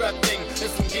verstehen, das Rap-Ding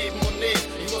ist ein Geben und Nehmen.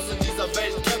 Ich muss in dieser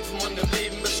Welt kämpfen und im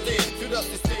Leben bestehen. Für das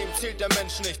System zählt der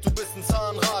Mensch nicht, du bist ein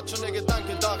Zahnrad. Schon der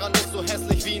Gedanke daran ist so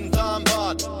hässlich wie ein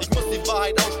Darmbad. Ich muss die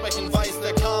Wahrheit aussprechen, weiß,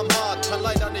 der kam hart. Kann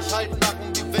leider nicht halten, Nacken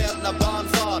wie während einer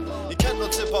Bahnfahrt. Ihr kennt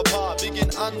uns Hip-Hop, wir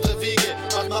gehen andere Wege.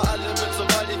 Mach mal alle mit,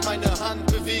 sobald ich meine Hand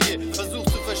bewege. Versuch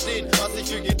zu verstehen, was ich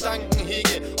für Gedanken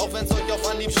hege. Auch wenn's euch auf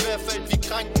Anhieb schwerfällt wie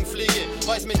Krankenpflege.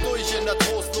 Weiß mich durch in der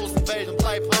trostlosen Welt und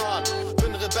bleib hart.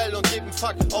 Bin Rebell und geb 'n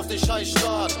Fuck auf den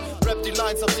Scheißstaat. Rap die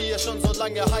Lines, auf die ihr schon so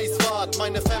lange heiß wart.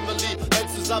 Meine Family hält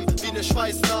zusammen wie ne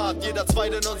Schweißnaht. Jeder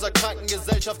Zweite in unserer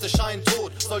Krankengesellschaft ist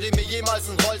scheintot. Sollt ihr mir jemals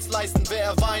einen Rolls leisten, wär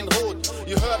er weinrot.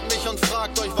 Ihr hört mich und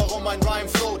fragt euch, warum mein Rhyme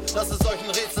float. Das ist euch ein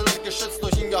Rätsel und geschützt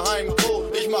durch einen geheimen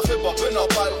Code. Ich mach Hip-Hop, bin auch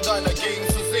bald in deiner Gegend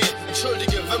zu sehen.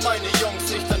 Entschuldige, wenn meine Jungs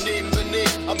sich daneben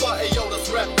benehmen. Aber ey, yo,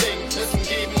 das Rap-Ding ist ein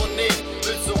Geben und und nehmen.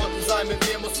 Willst du unten sein mit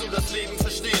mir, musst du das Leben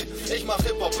verstehen. Ich mach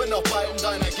Hip-Hop, bin auch bald in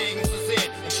deiner Gegend zu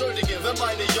sehen. Entschuldige, wenn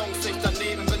meine Jungs sich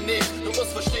daneben benehmen. Du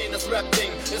musst verstehen, das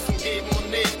Rap-Ding ist ein Geben und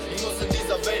Nehmen. Ich muss in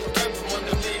dieser Welt kämpfen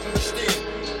und im Leben bestehen.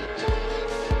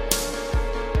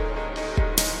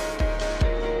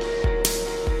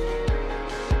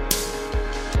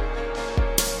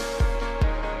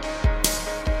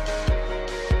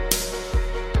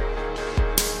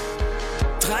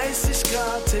 30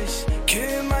 Grad, ich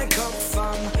kühl mein Kopf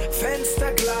am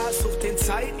Fensterglas, such den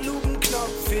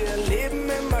Zeitlupenknopf. Wir leben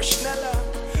immer schneller,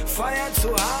 feiern zu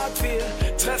hart. Wir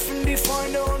treffen die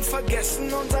Freunde und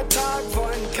vergessen unser Tag.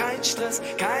 Wollen kein Stress,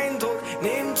 kein Druck,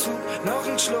 nehmen Zug, noch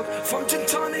ein Schluck vom Gin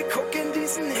Tonic. Guck in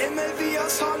diesen Himmel wie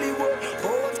aus Hollywood.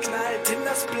 Rot knallt in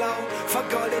das Blau,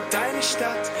 vergoldet deine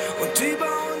Stadt. Und über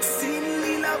uns ziehen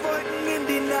lila Wolken in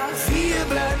die Nacht. Wir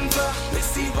bleiben wach,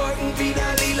 bis die Wolken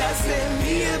wieder lila sind.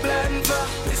 Wir bleiben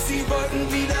wach, bis die Wolken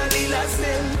wieder lila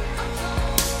sind.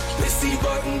 Bis die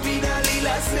Wolken wieder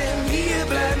lila sind. Wir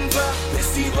bleiben wach,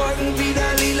 bis die Wolken wieder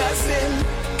lila sind.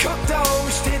 Guck, da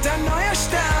oben steht ein neuer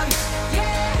Stern.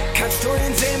 Kannst du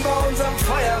ihn sehen bei unserem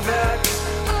Feuerwerk?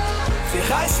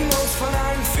 Wir reißen uns von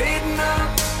allen Fäden ab.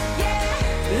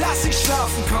 Lass dich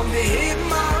schlafen, komm, wir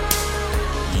heben ab.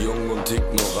 Jung und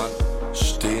ignorant,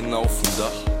 stehen auf dem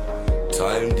Dach,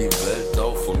 teilen die Welt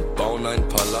auf und bauen ein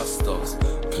Palast aus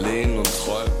Plänen und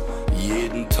Träumen.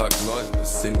 Jeden Tag neu,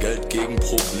 es sind Geld gegen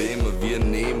Probleme. Wir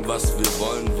nehmen, was wir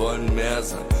wollen, wollen mehr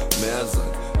sein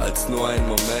als nur ein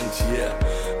Moment, yeah.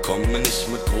 Komm mir nicht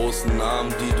mit großen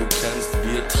Namen, die du kennst.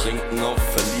 Wir trinken auf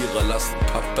Verlierer, lassen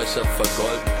Pappbecher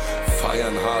vergolden.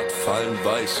 Feiern hart, fallen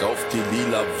weich auf die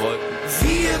lila Wolken.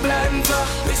 Wir bleiben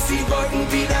wach, bis die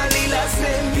Wolken wieder lila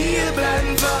sind. Wir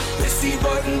bleiben wach, bis die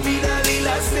Wolken wieder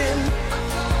lila sind.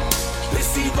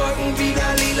 Bis die Wolken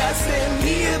wieder lila sind.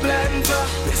 Wir bleiben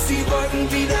wach, bis die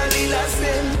Wolken wieder lila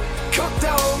sind. Guck,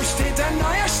 da oben steht ein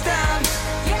neuer Stern.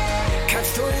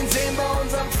 Kannst du ihn sehen bei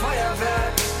unserem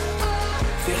Feuerwerk?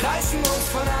 Wir reißen uns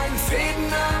von allen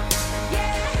Fäden ab.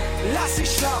 Lass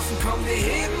dich schlafen, komm, wir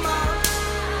heben ab.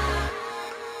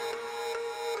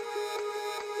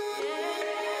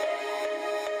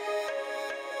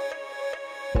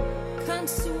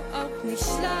 Kannst du auch nicht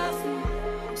schlafen?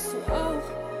 Hast du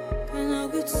auch kein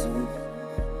Auge zu?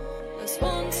 Lass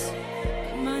uns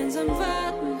gemeinsam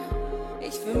warten.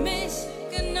 Ich für mich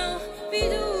genau wie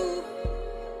du.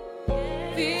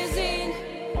 Wir sehen,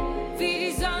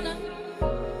 wie die Sonne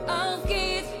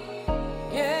aufgeht.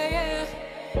 Yeah, yeah.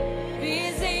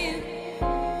 Wir sehen,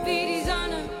 wie die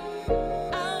Sonne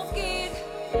aufgeht.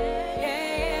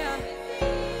 Yeah, yeah.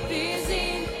 Wir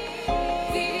sehen,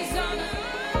 wie die Sonne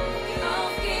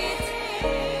aufgeht.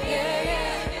 Yeah,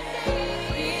 yeah.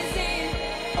 Wir sehen,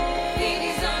 wie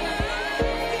die Sonne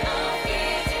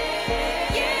aufgeht.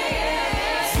 Yeah,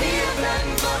 yeah. Wir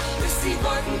bleiben wach, bis die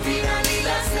Wolken wieder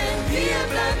lila sind. Wir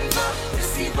bleiben wach, bis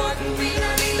die Wolken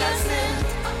wieder lila sind.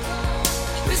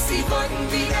 Bis die Wolken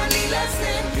wieder lila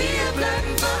sind. Wir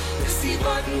bleiben wach, bis die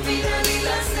Wolken wieder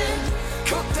lila sind.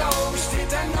 Guck, da oben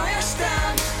steht ein neuer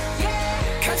Stern.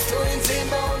 Kannst du ihn sehen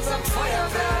bei unserem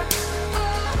Feuerwerk?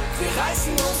 Wir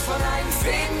reißen uns von allen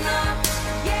Fäden ab.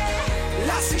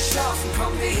 Lass dich schlafen,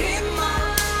 komm, wir heben ab.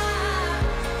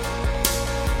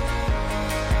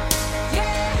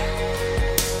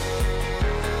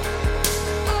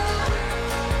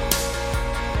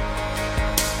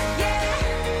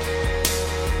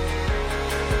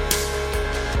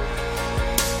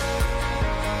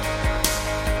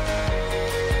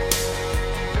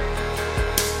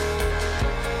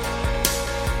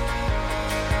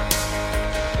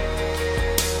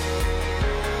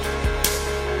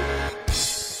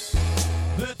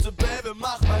 Bitte, Baby,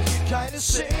 mach mal hier keine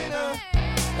Szene.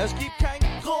 Es gibt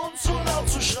keinen Grund, so laut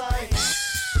zu schreien.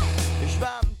 Ich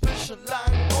war ein bisschen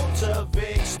lang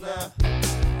unterwegs, ne?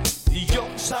 Die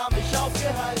Jungs haben mich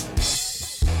aufgehalten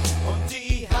und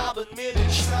die haben mir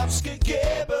den Schnaps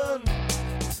gegeben.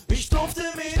 Ich durfte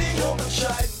mich nicht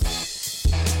umentscheiden.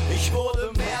 Ich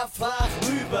wurde mehrfach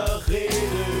überredet.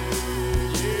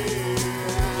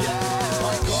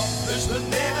 Mein Kopf ist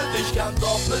benebelt, ich kann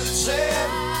doppelt zählen.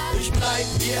 Ich bleib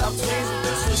hier am Tresen,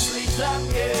 bis das Licht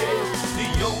angeht.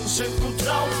 Die Jungs sind gut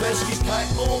drauf, es gibt kein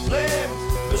Problem,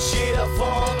 bis jeder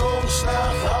von uns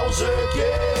nach Hause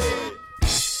geht.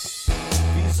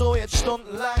 Wieso jetzt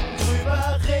stundenlang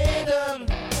drüber reden?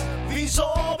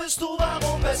 Wieso bist du,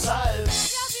 warum, weshalb?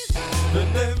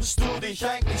 Benimmst du dich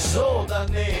eigentlich so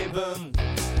daneben?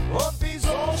 Und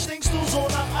wieso stinkst du so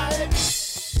nach Alk?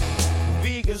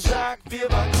 Wie gesagt, wir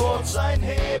waren kurz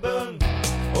einheben.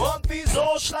 Und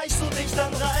wieso schleichst du dich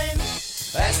dann rein?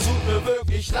 Es tut mir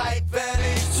wirklich leid, wenn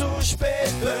ich zu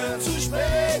spät bin. Zu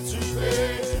spät, zu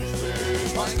spät, zu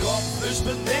spät. Mein Kopf ist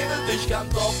benebelt, ich kann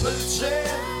doppelt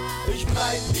sehen. Ich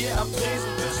bleib hier am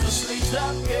Tresen, bis das Licht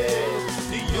angeht.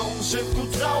 Die Jungs sind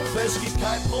gut drauf, es gibt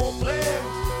kein Problem,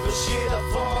 bis jeder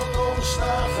von uns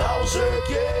nach Hause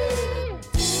geht.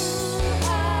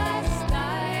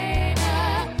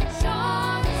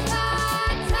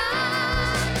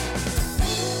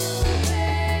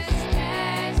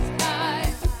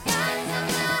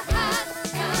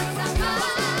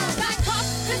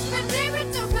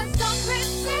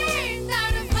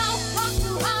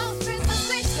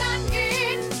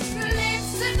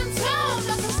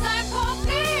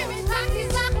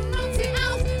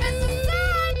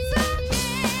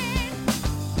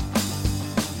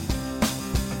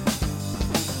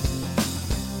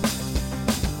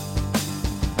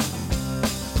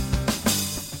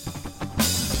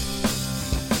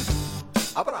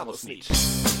 Abramos nicht.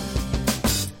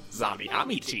 Sami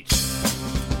Amicic.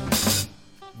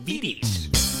 Vidic.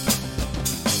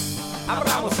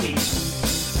 Abramos nicht.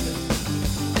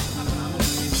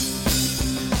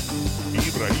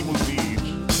 Ibrahimovic.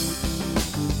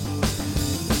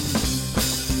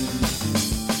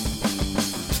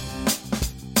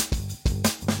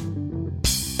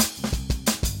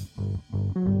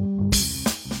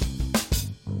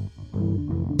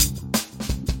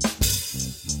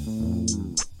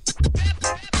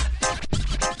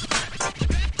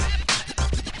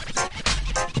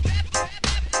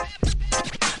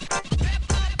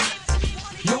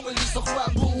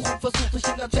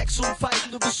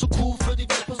 Du bist so cool für die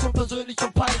Welt, bist unpersönlich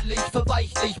und peinlich,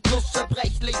 verweichlich, plus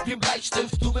zerbrechlich, wie ein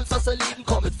Bleistift. Du willst was erleben,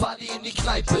 komm mit Falli in die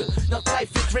Kneipe. Nach 3,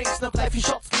 4 Drinks, nach 3, 4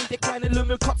 Shots klingt der kleine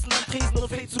Lümmel kotzen am Tresen und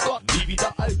fleht zu Gott. Nie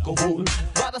wieder Alkohol.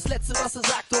 War das letzte, was er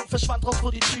sagte und verschwand raus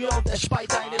vor die Tür und er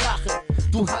speit eine Lache.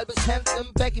 Du halbes Hemd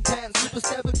im Baggy Pants, du bist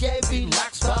derbe gay wie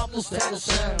lachsfarbenes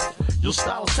Tennis-Hand. Your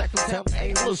style second hand,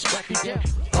 aimless back again,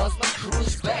 cause my crew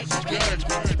is back again.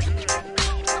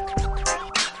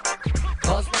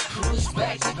 Cause my crew is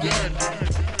back again.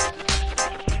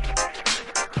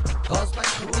 Cause my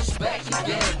crew is back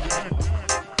again.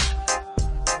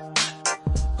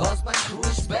 Cause my crew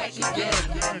is back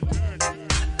again.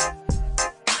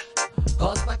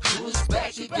 Cause my crew is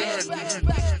back again.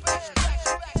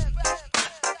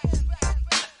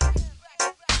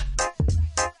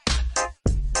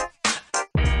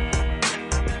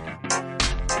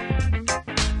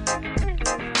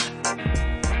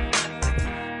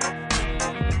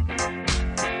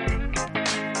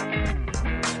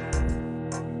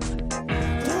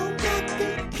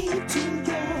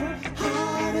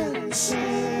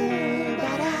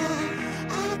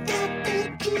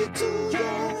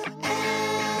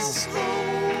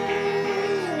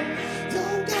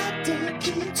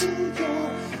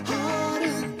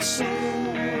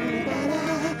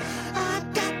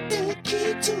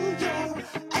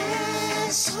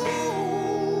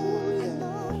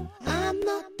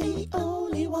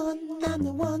 I'm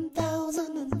the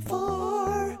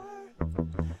 1004.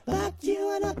 But you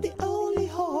are not the only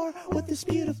whore with this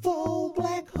beautiful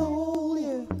black hole,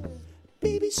 yeah.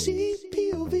 BBC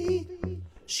POV,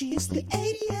 she is the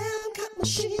ATM cut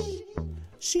machine.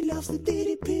 She loves the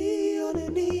DDP on her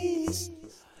knees.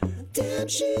 Damn,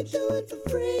 she do it for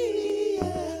free,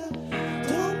 yeah.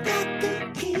 Don't got the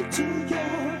key to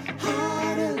your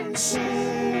heart and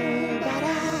soul, but I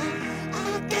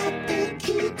got the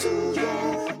key to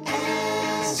your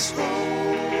asshole.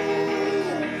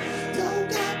 Don't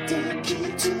got the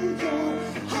key to your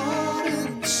heart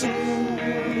and soul,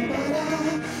 but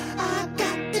I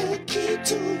got the key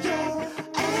to your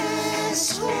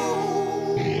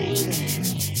asshole.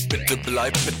 Bitte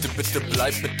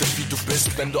bleib, bitte wie du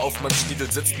bist. Wenn du auf meinem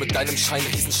Schniedel sitzt, mit deinem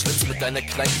Scheinriesenschlitz, mit deiner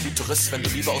kleinen Klitoris. Wenn du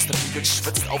lieber aus der Bibel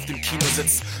schwitzt, auf dem Kino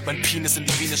sitzt, mein Penis in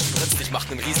die Biene spritzt. Ich mach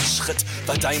nen Riesenschritt,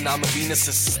 weil dein Name Venus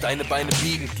ist. Deine Beine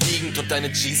liegend und deine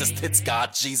Jesus-Tits,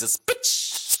 God, Jesus,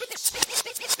 bitch.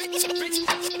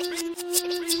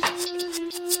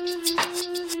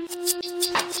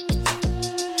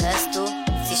 Hörst du?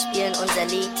 Sie spielen unser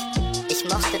Lied. Ich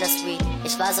mochte das Weed,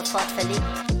 ich war sofort verliebt.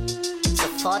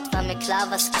 Sofort war mir klar,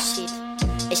 was geschieht.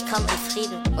 Ich komm in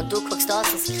Frieden und du guckst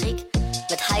Dawson's Krieg.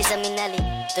 Mit Heiser Minelli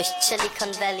durch Silicon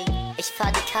Valley. Ich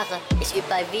fahr die Karre, ich üb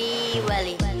bei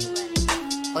V-Valley.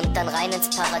 Und dann rein ins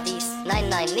Paradies. Nein,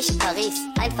 nicht Paris,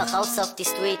 einfach raus auf die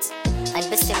Streets. Ein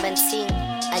bisschen Benzin,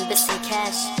 ein bisschen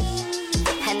Cash.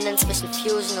 Wir pendeln zwischen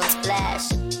Fusion und Splash.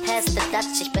 Pass the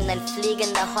Dutch, ich bin ein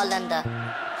fliegender Holländer.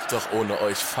 Doch ohne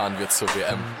euch fahren wir zur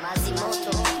WM.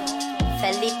 Masimoto,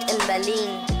 verliebt in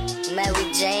Berlin.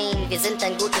 Mary Jane, wir sind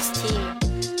ein gutes Team.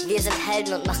 Wir sind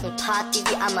Helden und machen Party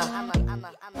wie Amma.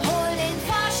 Hol den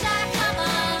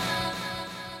Vorschlaghammer.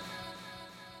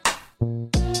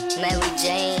 Mary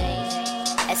Jane,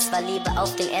 es war Liebe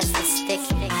auf den ersten Stick.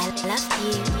 I love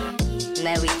you.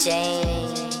 Mary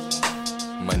Jane.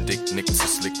 Mein Dick nickt zu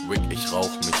Slickwick, ich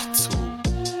rauch mich zu.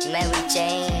 Mary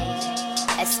Jane,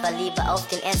 es war Liebe auf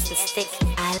den ersten Stick.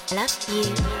 I love you.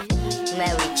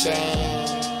 Mary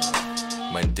Jane.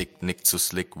 Mein Dick nickt zu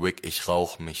Slickwick, ich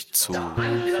rauch mich zu.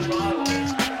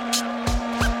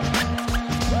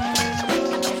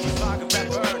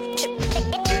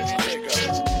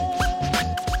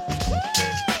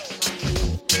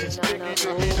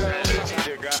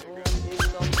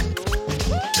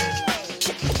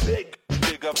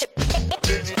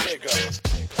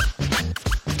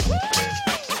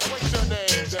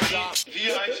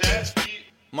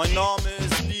 Mein Name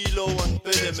ist Lilo und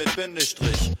bitte mit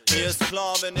Bindestrich. Mir ist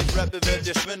klar, wenn ich rappe, wird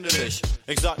dir schwindelig.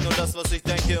 Ich sag nur das, was ich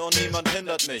denke und niemand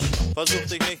hindert mich. Versuch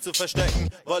dich nicht zu verstecken,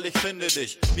 weil ich finde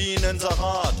dich wie ein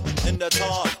Inserat. In der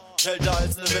Tat, kälter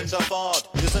als eine Winterfahrt.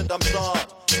 Wir sind am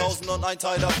Start, 1001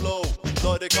 Teiler Flow.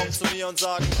 Leute kommen zu mir und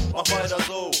sagen, mach weiter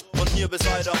so, von hier bis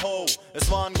Idaho. Es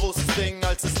war ein großes Ding,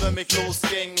 als es für mich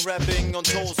losging. Rapping und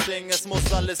Toasting, es muss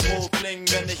alles roh klingen.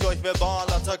 Wenn ich euch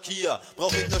verbal attackiere,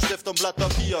 brauch ich nur Stift und Blatt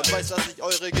Papier. Und weiß, dass ich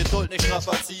eure Geduld nicht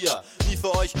strapaziere. Nie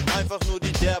für euch einfach nur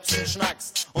die derbsten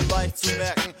Schnacks. Und leicht zu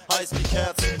merken, heiß wie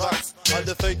Kerzenwachs.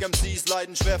 Alte Fake-MCs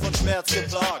leiden schwer von Schmerz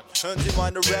geplagt. Hören Sie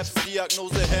meine Raps,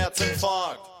 Diagnose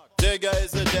Herzinfarkt. Digga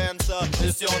is a dancer,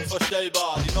 ist ja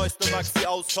unvorstellbar. Die neueste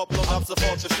Maxi-Auskopplung ab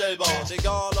sofort bestellbar. Und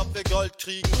egal ob wir Gold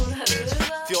kriegen,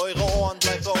 für eure Ohren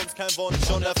bleibt bei uns kein Wunsch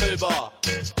unerfüllbar.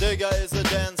 Digga is a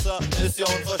dancer, ist ja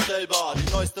unvorstellbar.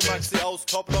 Die neueste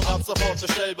Maxi-Auskopplung ab sofort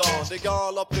bestellbar. Und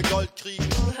egal ob wir Gold kriegen,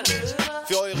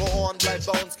 für eure Ohren bleibt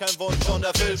bei uns kein Wunsch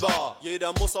unerfüllbar.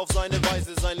 Jeder muss auf seine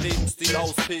Weise sein Lebensstil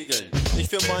auspegeln. Ich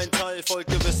für meinen Teil folg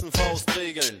gewissen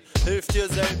Faustregeln. Hilft dir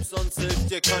selbst, sonst hilft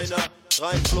dir keiner.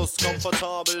 Reinfluss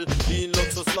komfortabel wie ein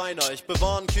Luxusliner. Ich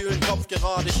bewahre einen kühlen Kopf,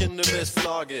 gerade ich in ne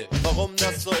Misslage. Warum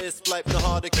das so ist, bleibt ne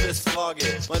harte Quizfrage.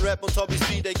 Mein Rap und Hobby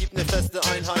Speed ergibt ne feste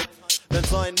Einheit. Wenn's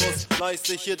sein muss,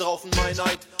 leiste ich hier drauf ein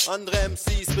Meinheit. Andere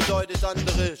MCs bedeutet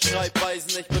andere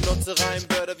Schreibweisen. Ich benutze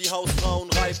Reimwörter wie Hausfrauen,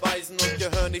 Reibeisen und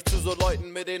gehöre nicht zu so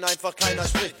Leuten, mit denen einfach keiner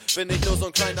spricht. Bin ich nur so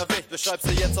ein kleiner Wicht, beschreib's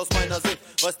dir jetzt aus meiner Sicht.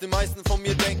 Was die meisten von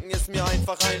mir denken, ist mir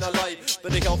einfach einerlei.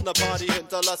 Bin ich auf ner Party,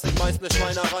 hinterlasse ich meist ne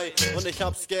Schweinerei. Und ich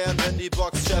hab's gern, wenn die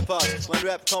Box scheppert. Mein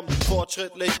Rap kommt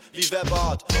fortschrittlich wie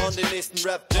Webart. An den nächsten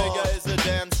Rap, Digga is a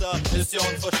dancer, ist ja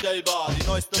unvorstellbar. Die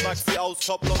neueste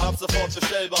Maxi-Auskopplung ab sofort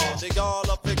bestellbar. Und egal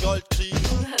ob wir Gold kriegen,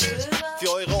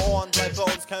 für eure Ohren bleibt bei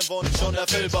uns kein Wunsch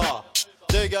unerfüllbar.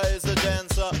 Digga is a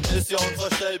dancer, ist ja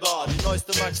unvorstellbar. Die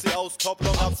neueste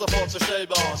Maxi-Auskopplung ab sofort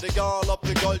bestellbar. Und egal ob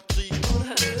wir Gold kriegen,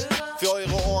 für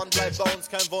eure Ohren bleibt bei uns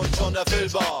kein Wunsch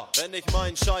unerfüllbar. Wenn ich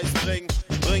meinen Scheiß bring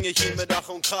ich ihn mit Ach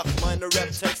und Krach. Meine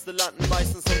Rap-Texte landen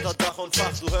meistens unter Dach und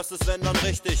Fach. Du hörst es, wenn dann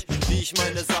richtig, wie ich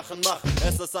meine Sachen mach.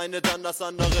 Erst das eine, dann das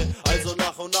andere, also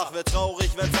nach und nach. Wär traurig,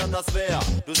 wenn's anders wär.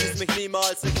 Du siehst mich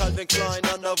niemals in Calvin Klein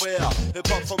Underwear.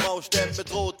 Hip-Hop vom Aussterben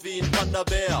bedroht wie ein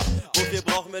Panda-Bär. Wofür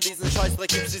brauchen wir diesen Scheißdreck,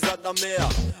 gibt's die Sand am Meer.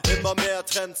 Immer mehr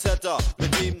Trendsetter,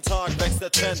 mit jedem Tag wächst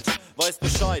der Trend. Weiß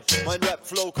Bescheid, mein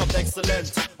Rap-Flow kommt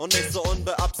exzellent. Und nicht so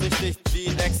unbeabsichtigt wie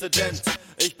ein Exzident.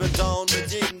 Ich bin down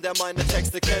mit jedem, der meine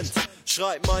Texte kennt.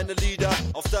 Schreib meine Lieder,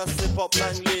 auf das Hip-Hop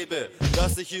lang lebe.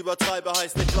 Dass ich übertreibe,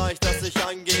 heißt nicht gleich, dass ich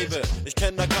angebe. Ich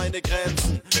kenn da keine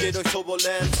Grenzen, geh durch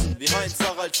Turbulenzen. Wie Heinz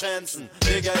Harald Frenzen,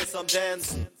 Digga ist am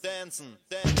Dancen.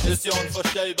 Ist ja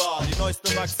unvorstellbar, die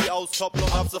neueste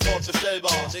Maxi-Auskopplung ab sofort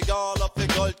bestellbar. Und egal ob wir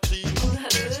Gold kriegen,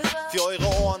 für eure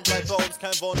Ohren bleibt bei uns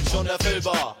kein Wunsch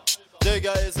unerfüllbar.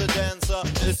 Digga is a dancer,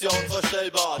 ist ja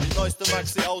unvorstellbar. Die neueste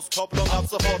Maxi-Auskopplung ab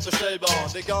sofort bestellbar.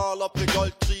 Und egal ob wir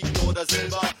Gold kriegen oder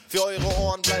Silber, für eure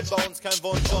Ohren bleibt bei uns kein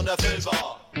Wunsch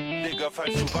unerfüllbar. Digga,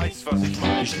 falls du weißt, was ich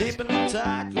meine. Ich lebe in den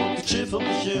Tag und ich chill vor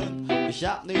mich hin. Ich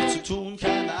hab nichts zu tun,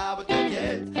 keine Arbeit, kein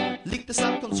Geld. Liegt es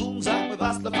am Konsum, sag mir,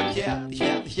 was da verkehrt. Ich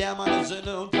werd nicht her meine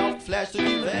Sinne und kauf Flash durch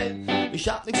die Welt. Ich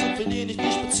hab nichts zu verlieren, ich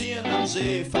geh spazieren am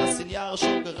See. Fast 10 Jahre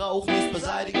schon geraucht, nichts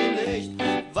beiseite gelegt.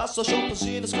 Was soll schon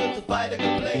passieren, es wird weiter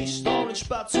geblazt. Orange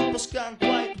Bud, Super Skunk,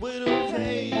 White Widow,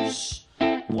 Haze.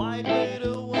 White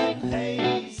Widow and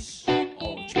Haze.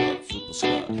 Orange Bud, Super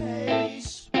Skunk,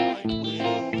 Haze. White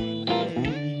Widow and Haze.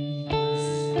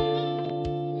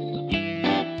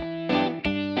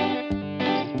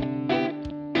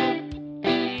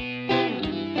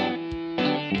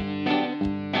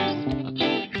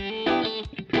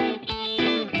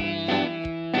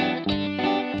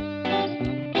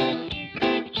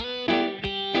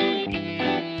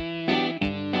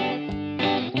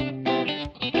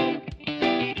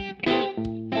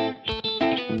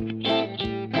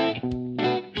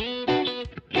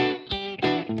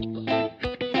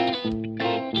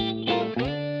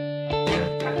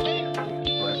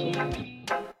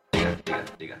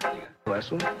 Weißt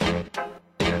du?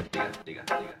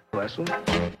 Weißt du?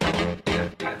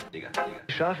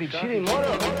 Scharf wie Chili, Moro.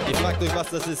 Ihr fragt euch,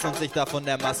 was das ist und sich da von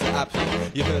der Masse abhebt.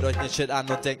 Ihr hört euch den Shit an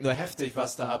und denkt nur heftig,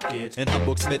 was da abgeht. In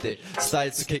Hamburgs Mitte,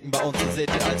 Style zu kicken bei uns in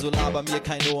Sitte. Also laber mir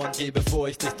kein Ohr und geh, bevor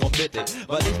ich dich drum bitte.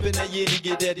 Weil ich bin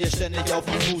derjenige, der dir ständig auf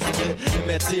den Fuß tritt. Im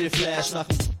Erzählflash nach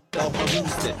dem auch mal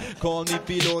huste. Call me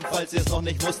Pilot, falls ihr es noch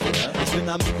nicht wusstet. Ich bin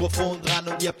am Mikrofon dran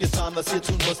und ihr habt getan, was ihr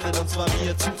tun musstet. Und zwar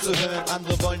mir zuzuhören,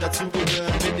 andere wollen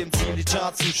dazugehören. Mit dem Ziel, die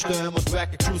Charts zu stürmen und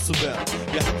Wacke Crews zu hören.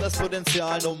 Wir haben das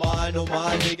Potenzial, normal,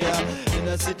 Digga. In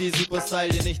der City Superstyle,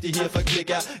 den ich dir hier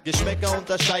verklicker. Geschmäcker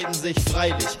unterscheiden sich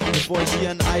freilich. Bevor ich hier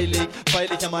ein Ei leg, feil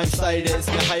ich an meinem Style, der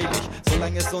ist mir heilig.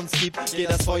 Solange es uns gibt, geht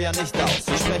das Feuer nicht aus.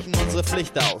 Wir sprechen unsere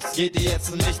Pflicht aus. Geht dir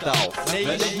jetzt ein Licht auf? Nee,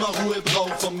 wenn ich mal Ruhe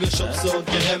brauch vom Geschubse und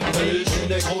Gerempel. In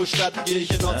der Großstadt geh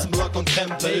ich in Rock und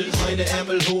Krempel. Meine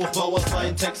Ärmel hoch, bau aus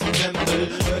meinen Texten Tempel.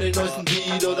 Hör den neuesten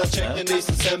Beat oder check den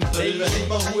nächsten Sample. Wenn ich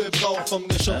mal Ruhe brauch vom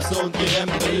Geschubse und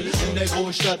Gerempel. In der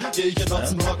Großstadt geh ich in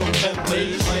Rock und Krempel.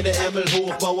 Meine Ärmel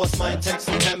hoch, bau aus meinen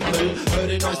Texten Tempel. Hör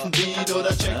den neuesten Beat oder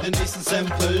check den nächsten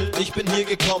Sample. Ich bin hier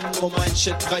gekommen, um meinen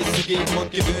Shit preiszugeben.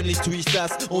 Und gewöhnlich tu ich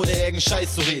das, ohne irgendeinen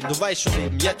Scheiß zu reden. Du weißt schon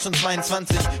eben, jetzt schon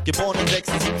 22, geboren in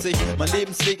 76. Mein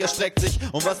Lebensweg erstreckt sich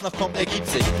und was noch kommt, ergibt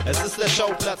sich. Es ist der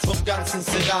Schauplatz vom ganzen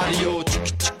Szenario.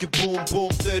 Boom, boom,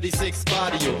 36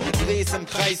 Radio. Dreh's im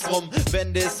Kreis rum,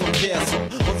 wende es und kehr's um.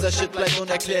 Unser Shit bleibt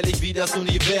unerklärlich wie das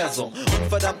Universum. Und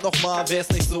verdammt nochmal, wär's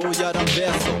nicht so, ja dann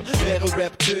wär's so. Wäre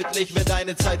Rap tödlich, wär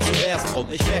deine Zeit zuerst rum.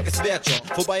 Ich merk, es wert schon,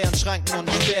 vorbei an Schranken und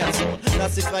Sperrzonen.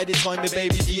 Lass sie frei, die Träume,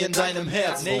 Baby, die in deinem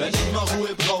Herzen. Wenn ich mal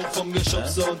Ruhe brauch vom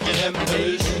Geschubse und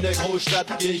Gerempel. In der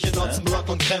Großstadt geh ich in Rock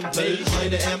und Krempel.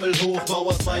 Meine Ärmel hoch, bau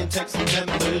aus meinen Texten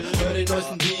Tempel. Hör den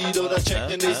neuesten Beat oder check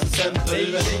den nächsten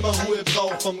Sample. Wenn ich mal Ruhe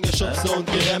brauch vom Geschubse und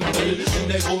Gerempel. In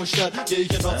der Großstadt geh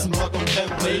ich in Rock und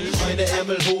Krempel. Meine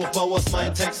Ärmel hoch, bau aus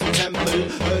meinen Texten Tempel.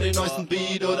 Hör den neuesten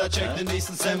Beat oder check den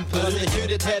nächsten Sample. Was ich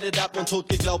hütet, hättet ab und tot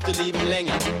geglaubte leben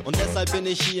länger. Und deshalb bin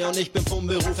ich hier und ich bin vom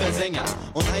Beruf her Sänger.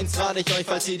 Und eins rate ich euch,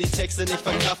 falls ihr die Texte nicht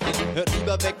verkraftet. Hört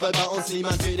lieber weg, weil bei uns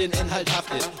niemand für den Inhalt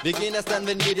haftet. Wir gehen erst dann,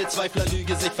 wenn jede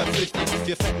Zweiflerlüge sich verflüchtigt.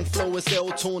 Für fetten Flow ist der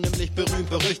O-Ton nämlich berühmt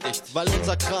berüchtigt. Weil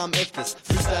unser Kram echt ist,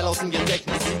 Freestyle aus dem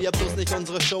Gedächtnis. Zieh dir bloß nicht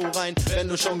unsere Show rein, wenn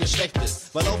du schon geschwächt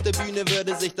bist. Weil auf der Bühne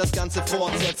würde sich das Ganze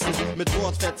fortsetzen. Mit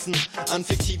Wortfetzen an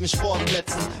fiktiven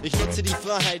Sportplätzen. Ich nutze die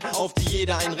Freiheit, auf die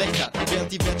jeder ein Recht hat.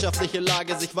 Während die wirtschaftliche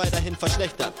Lage sich weiterhin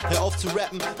verschlechtert. Hör auf zu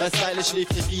rappen, dein Style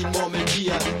schläft nicht wie ein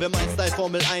Murmeltier. Wer mein Style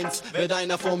Formel 1, wer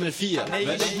deiner Formel 4.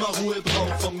 Wenn ich mal Ruhe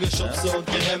brauch vom Geschubse und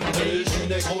Gerempel. In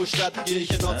der Großstadt geh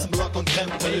ich in Rock und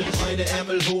Krempel. Meine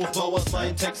Ärmel hoch, bau aus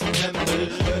meinen Texten Tempel.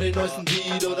 Hör den neuesten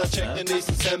Beat oder check den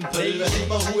nächsten Sample. Wenn ich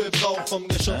mal Ruhe brauch vom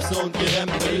Geschubse und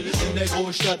Gerempel. In der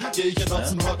Großstadt geh ich in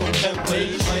Rock und Krempel.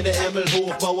 Meine Ärmel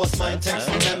hoch, bau aus meinen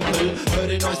Texten Tempel. Hör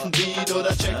den neuesten Beat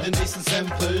oder check den nächsten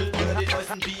Sample. Hör den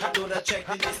neuesten Beat oder check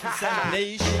den nächsten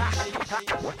Sample.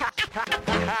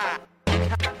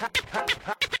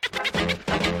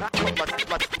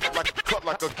 Cut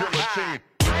like a guillotine.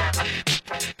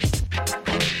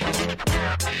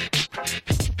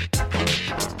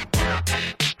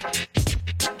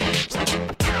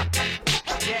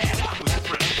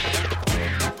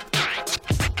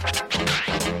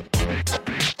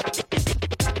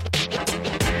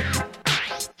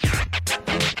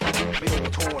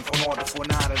 Ton von Orte vor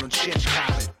Nadel und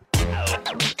Schiffskabel.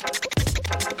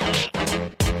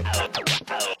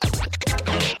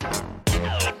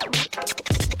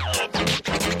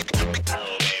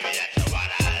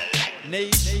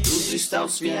 Du siehst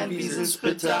aus wie ein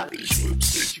Wieselsplitter. Ich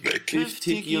rübs dich weg. Beef,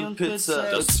 Tiki und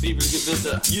Pizza. Das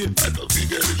Zwiebelgewitter. Einfach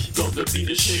widerlich, doch der Beat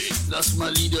ist shit. Lass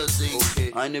mal Lieder singen.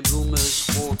 Okay. Eine Blume ist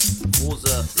rot,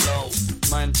 rosa, blau.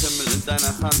 Mein Pimmel in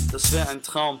deiner Hand, das wär ein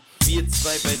Traum. Wir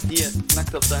zwei bei dir,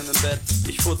 nackt auf deinem Bett.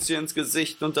 Ich furz dir ins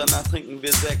Gesicht und danach trinken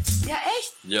wir Sekt. Ja,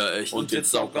 echt? Ja, echt. Und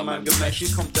jetzt saugt an meinem Gemächt.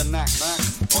 Hier kommt der Nack.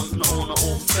 Unten ohne,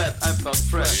 oben fett, einfach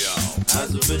fresh.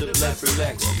 Also bitte bleib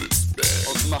relaxed.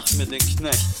 Und mach mir den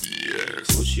Knecht.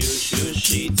 Yes. Uschi, Uschi,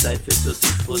 Uschi, Zeit für Tutti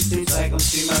Frutti. Zeig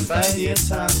uns, wie man bei dir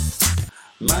tanzt.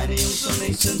 Meine Jungs und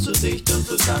ich sind zu dicht und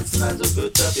zu tanzen, also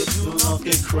wird ab jetzt nur noch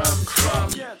gekrummt.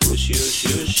 Uschi, Uschi,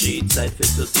 Uschi, Zeit für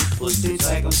Tutti Frutti.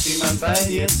 Zeig uns, wie man bei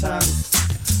dir tanzt.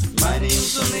 Meine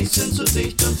Jungs und ich sind zu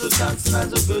dicht und zu tanzen,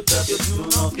 also wird ab jetzt nur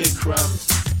noch gekrummt.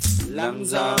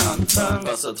 Langsam anfangen,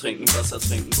 Wasser trinken,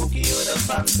 Cookie oder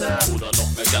Fanta oder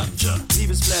noch mehr Ganja.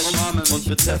 Liebesflash, umarme mich und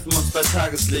wir treffen uns bei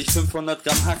Tageslicht. 500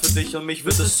 Gramm Hack für dich und mich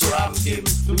wird es zu Abend geben.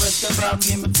 Du möchtest gern baden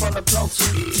gehen mit voller Plauze.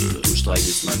 Du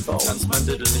streichelst mein Bauch, kannst mein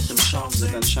Diddle nicht im Schaum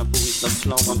sehen. Dein Shampoo riecht nach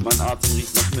Pflaumen und mein Atem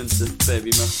riecht nach Minze.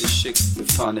 Baby, mach dich schick, wir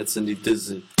fahren jetzt in die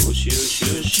Disse. Uschi, Uschi,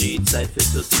 Uschi, Zeit für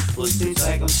Tutti Frutti.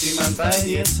 Zeig uns, wie man bei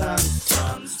dir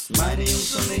tanzt. Meine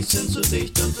Jungs und ich sind zu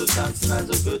dicht und zu tanzen,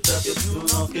 also wird ab jetzt nur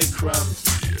noch gekrummt.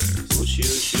 Uschi,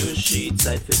 Uschi, Uschi,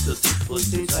 Zeit für Tutti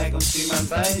Frutti. Zeig uns, wie man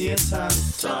bei dir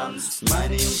tanzt.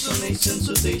 Meine Jungs und ich sind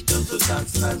zu dicht und zu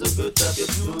tanzen, also wird ab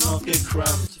jetzt nur noch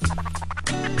gekrummt.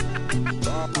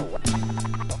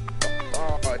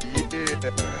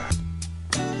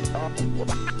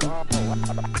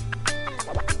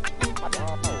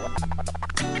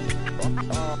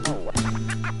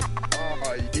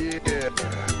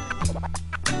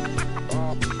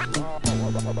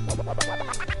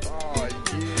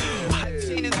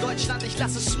 In Deutschland, ich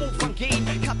lasse Smoke von gehen.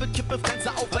 Kappe, Kippe,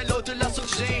 Fenster auf, weil Leute, lass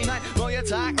uns stehen. Ein neuer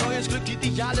Tag, neues Glück,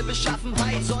 ideale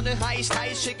Beschaffenheit. Sonne heißt,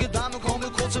 heiß, schicke Dame, komme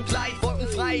kurz im Kleid.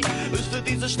 Wolkenfrei, ist für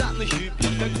diese Stadt nicht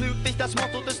üblich. Vergnügt nicht, das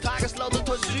Motto des Tages lautet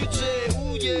heute Südsee.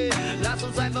 Yeah, lass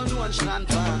uns einfach nur an den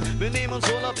Strand fahren. Wir nehmen uns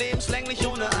Urlaub lebenslänglich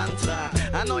ohne Antrag.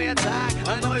 Ein neuer Tag,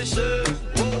 ein neues Glück.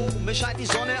 Oh, mir scheint die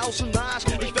Sonne aus dem Arsch,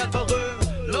 ich werd verrückt.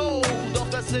 Low, doch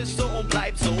das ist so und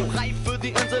bleibt so. Reif für die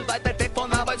Insel, weit weg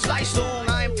von Arbeitsleistung.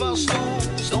 Einfach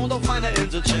stoned auf meiner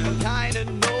Insel chillen. Keine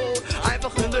Not,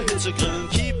 einfach in der Hitze grillen.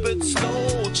 Keep it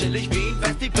slow, chillig wie ein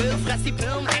Festival. Fress die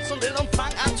Pillen, Ex und Ill und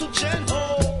fang an zu chillen.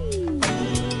 Oh.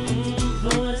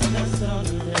 Wo ist das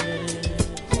Sonnenlicht?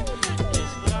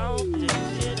 Ich brauch dich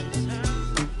jeden Tag.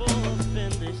 Wo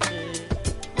find ich dich?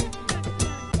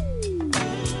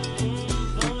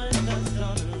 Wo ist das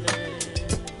Sonnenlicht?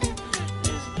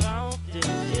 Ich brauch dich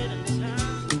jeden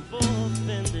Tag. Wo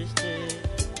find ich dich?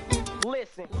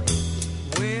 Listen.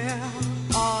 Where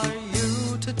are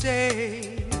you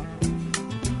today?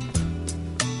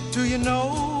 Do you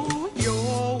know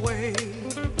your way?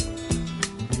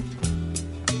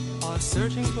 Or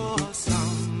searching for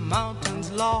some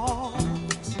mountains lost?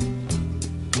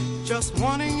 Just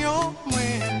wanting your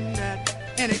wind at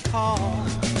any cost.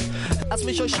 Lass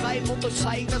mich euch schreiben und euch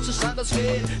zeigen, dass es anders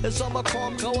geht. Der Sommer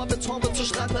kommt, grauer Beton wird zur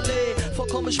Strandallee.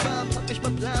 Vollkommen spannend, hab mich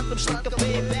beplant im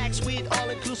Strandcafé. Backsuite, all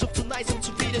inclusive, zu nice, um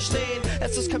zu widerstehen.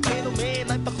 Es ist kein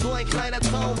Phänomen, einfach nur ein kleiner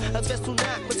Traum. Als wärst du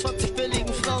nackt mit 20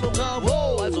 billigen Frauen im Raum.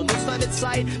 Wow, also nutzt deine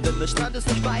Zeit, denn der Strand ist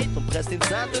nicht weit und presst den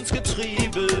Sand ins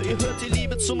Getriebe. Ihr hört die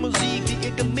Liebe zur Musik, die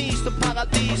ihr genießt im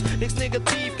Paradies. Nichts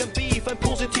negativ, kein Beef, ein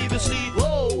positives Lied.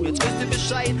 Wow, jetzt wisst ihr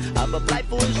Bescheid, aber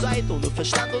bleibt wo ihr seid, ohne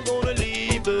Verstand und ohne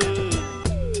Liebe.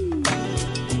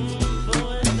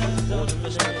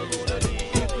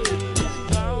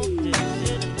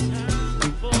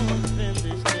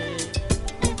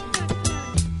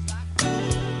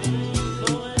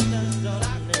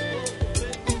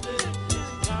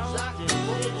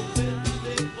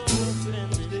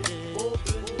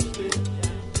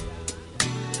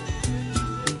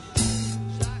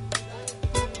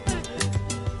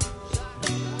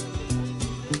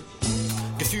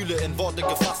 In Worte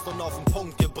gefasst und auf den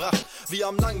Punkt gebracht. Wir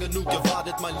haben lang genug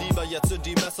gewartet, mein Lieber, jetzt sind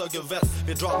die Messer gewetzt.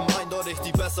 Wir droppen eindeutig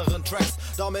die besseren Tracks.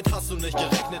 Damit hast du nicht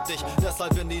gerechnet, dich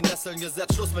deshalb in die Nesseln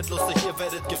gesetzt. Schluss mit lustig, ihr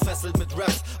werdet gefesselt mit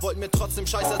Raps. Wollt mir trotzdem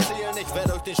Scheiß erzählen, ich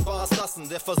werde euch den Spaß lassen.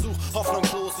 Der Versuch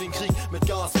hoffnungslos wie ein Krieg mit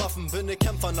Gaswaffen. Bin ne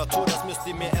Kämpfernatur, das müsst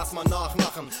ihr mir erstmal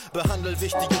nachmachen. Behandel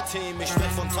wichtige Themen, ich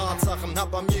sprech von Tatsachen.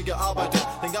 Hab an mir gearbeitet,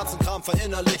 den ganzen Kram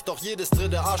verinnerlicht. Doch jedes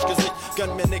dritte Arschgesicht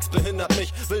gönnt mir nix, behindert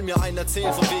mich. Will mir einen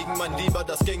erzählen von wegen, mein Lieber,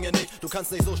 das ginge nicht. Du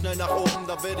kannst nicht so schnell nach oben,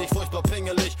 da werd ich furchtbar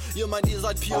pingelig. Ihr meint, ihr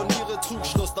seid Pioniere,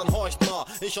 Trugschluss, dann horcht mal.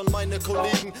 Ich und meine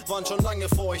Kollegen waren schon lange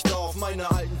vor euch da. Auf meine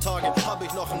alten Tage hab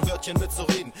ich noch ein Wörtchen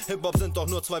mitzureden. Hip-Hop sind doch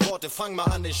nur 2 Worte, fang mal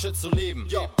an, den Shit zu leben.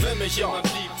 Ja, wenn mich jemand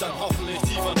liebt, dann hoffentlich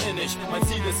tief und innig. Mein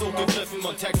Ziel ist so gegriffen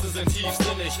und Texte sind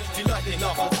tiefsinnig. Vielleicht nicht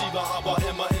nachvollziehbar, aber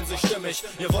immer in sich stimmig.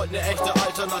 Ihr wollt ne echte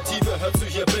Alternative, hört zu,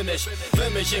 hier bin ich.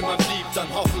 Wenn mich jemand liebt, dann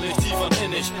hoffentlich tief und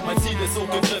innig. Mein Ziel ist so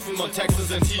gegriffen und Texte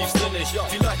sind tiefsinnig. Ja,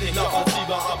 vielleicht nicht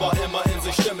nachvollziehbar, aber immer in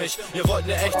sich stimmig. Ihr wollt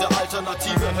ne echte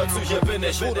Alternative, hört zu, hier bin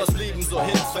ich. Wo das Leben so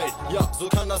hinfällt, ja, so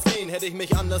kann das gehen. Hätte ich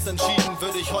mich anders entschieden,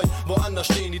 würde ich heute woanders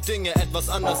stehen. Die Dinge etwas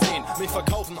anders sehen. Mich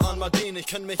verkaufen an mal den, ich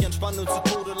könnte mich entspannen und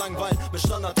zu Tode langweilen mit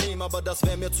Standardthemen, aber das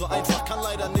wäre mir zu einfach, kann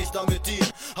leider nicht damit dienen.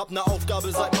 Hab ne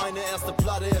Aufgabe, seit meine erste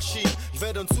Platte erschien. Ich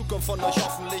werde in Zukunft von euch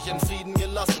hoffentlich in Frieden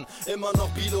gelassen. Immer noch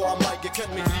Bilo am Mic, ihr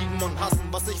könnt mich lieben und hassen.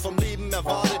 Was ich vom Leben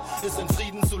erwarte, ist in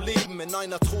Frieden zu leben. In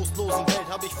einer trostlosen Welt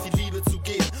hab ich viel Liebe zu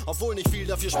geben, obwohl nicht viel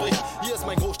dafür dafür spricht. Hier ist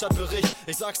mein Großstadtbericht,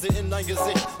 ich sag's dir in dein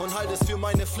Gesicht und halt es für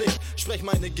meine Pflicht. Sprech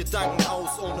meine Gedanken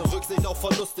aus, ohne Rücksicht auf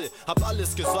Verluste. Hab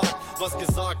alles gesagt, was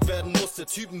gesagt werden musste.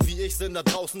 Typen wie ich sind da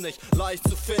draußen nicht leicht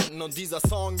zu finden. Und dieser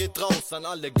Song geht raus an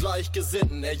alle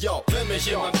Gleichgesinnten. Ey yo, wenn mich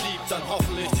jemand liebt, dann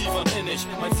hoffentlich tief und innig.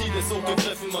 Mein Ziel ist so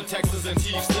gegriffen und Texte sind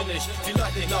tiefsinnig.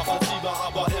 Vielleicht nicht nachvollziehbar,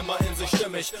 aber immer in sich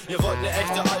stimmig. Ihr wollt eine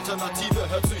echte Alternative,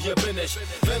 hört zu, hier bin ich.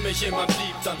 Wenn mich jemand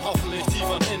liebt, dann hoffentlich tief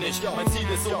und innig. Mein Ziel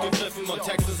ist so gegriffen und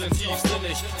Texte sind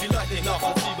tiefsinnig. Vielleicht nicht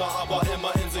nachvollziehbar, aber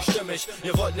immer in sich stimmig.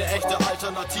 Ihr wollt eine echte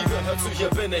Alternative, hört zu, hier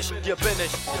bin ich. Hier bin ich. Hier bin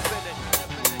ich.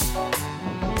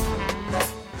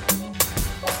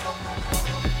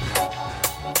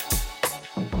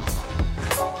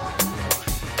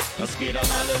 Das geht an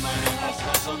alle meine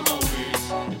Hustlers und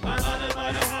Homies, an alle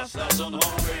meine Hustlers und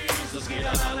Homies. Das geht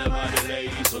an alle meine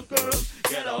Ladies und Girls.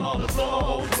 Get out on the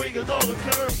floor und wiggelt eure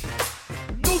Curves.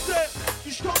 Nute,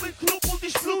 ich komm in Club und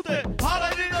ich blute.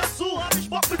 Parallel dazu hab ich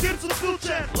Bock mit dir zu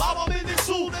flutschen. Laber mir nicht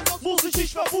zu, denn sonst muss ich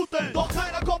dich vermuten. Doch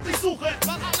keiner kommt dich suchen,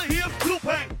 weil alle hier im Club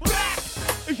hängen.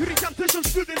 Ich riech am Tisch und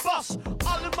spür den Bass.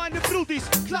 Alle meine Brudis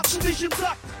klatschen dich im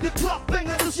Takt. Der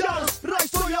Clubbanger des Jahres,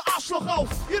 reißt euer Arschloch auf.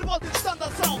 Ihr wollt den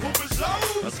Standard-Sound, wo bist du?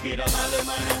 Das geht an alle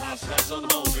meine Hustlers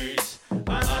und Homies, an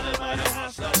alle meine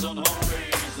Hustlers und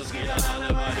Homies. Das geht an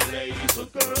alle meine Ladies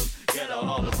und Girls. Get out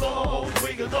on the floor und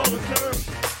wiggelt eure Curves.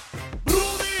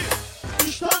 Brudi,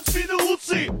 ich tanz wie ne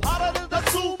Uzi. Parallel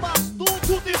dazu machst du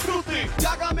Tutti Frutti.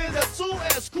 Jager mir dazu,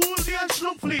 er ist cool wie ein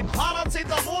Schlumpflied.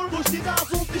 Paracetamol durch die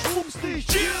Nase und ich bumst dich.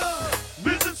 Yeah!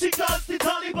 Wir sind sicher als die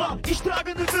Taliban. Ich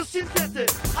trage ne Würstchenkette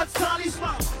als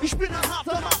Talisman. Ich bin ein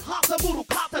harter Mann, harter Buruk,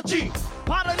 harter G.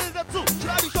 Parallel dazu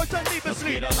schreibe ich euch ein Liebeslied. Das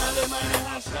geht an alle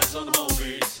meine Hustlers und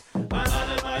Homies, an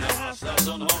alle meine Hustlers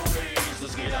und Homies.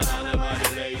 Das geht an alle meine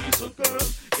Ladies und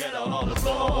Girls. Get out on the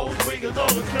floor und wiggelt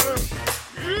eure Curves.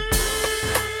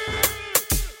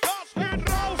 Das geht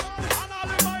raus an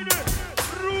alle meine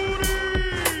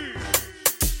Brudis.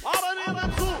 Parallel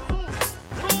dazu.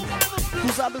 Du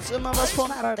sammelst immer was von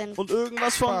und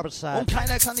irgendwas von und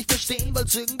keiner kann dich verstehen,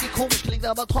 weil's irgendwie komisch klingt,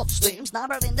 aber trotzdem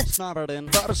Snabberinde,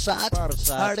 Versat, Was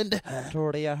soll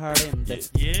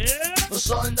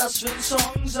denn das für ein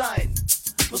Song sein?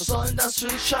 Was soll denn das für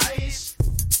ein Scheiß?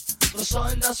 Was soll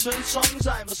denn das für ein Song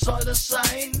sein? Was soll das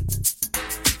sein?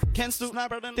 Kennst du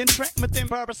den Track mit dem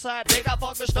Burbicide? Digga,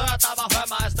 voll gestört, aber hör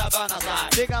mal, ist der Burner sein.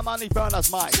 Digga, Mann, nicht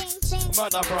Burners Mike.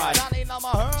 Murder Pride. Kann ihn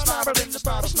nochmal hören? Snabberinde,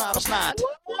 Snabber.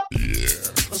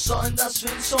 Was soll denn das für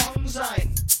ein Song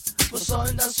sein? Was soll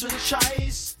denn das für ein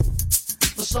Scheiß?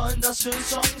 Was soll denn das für ein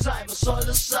Song sein? Was soll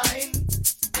das sein?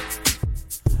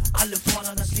 Alle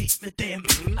fordern das Lied mit dem.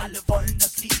 Alle wollen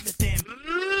das Lied mit dem.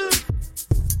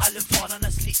 Alle fordern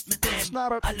das Lied mit dem.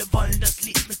 Alle wollen das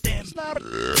Lied mit dem.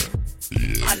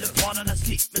 Alle fordern das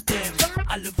Lied mit dem.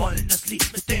 Alle wollen das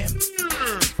Lied mit dem.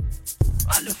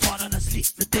 Alle fordern das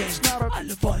Lied mit dem.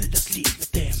 Alle wollen das Lied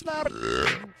mit dem. Was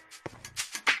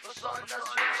soll das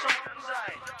für ein Song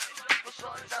sein? Was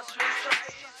soll das für ein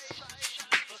Scheiß?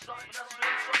 Was soll das für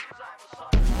ein Song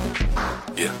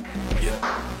sein? Yeah, yeah.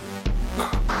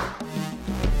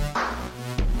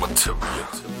 Material.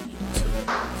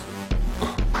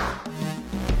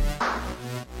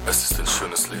 Es ist ein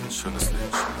schönes Leben, schönes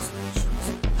Leben, schönes Leben,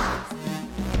 schönes Leben.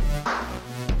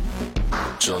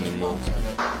 Johnny Mo.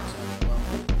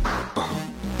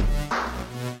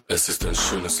 Es ist ein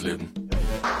schönes Leben.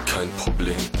 Kein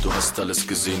Problem, du hast alles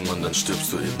gesehen, Mann, dann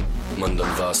stirbst du eben. Mann,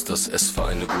 dann war's das, es war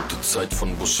eine gute Zeit.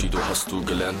 Von Bushido hast du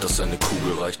gelernt, dass eine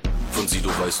Kugel reicht. Von Sido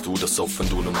weißt du, dass auch wenn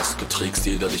du eine Maske trägst,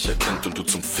 jeder dich erkennt und du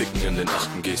zum Ficken in den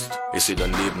Achten gehst. Ich seh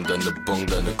dein Leben, deine Bong,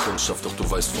 deine Kundschaft, doch du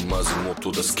weißt von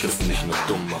Masimoto, dass Kiffen nicht nur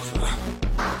dumm macht.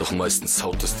 Doch meistens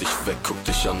haut es dich weg, guck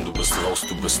dich an, du bist raus,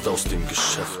 du bist aus dem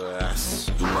Geschäft.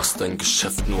 Du machst dein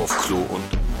Geschäft nur auf Klo und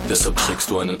deshalb trägst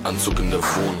du einen Anzug in der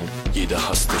Wohnung. Jeder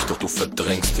hasst dich, doch du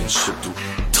verdrängst den Shit. Du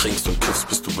trinkst und kiffst,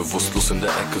 bis du bewusstlos in der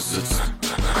Ecke sitzt.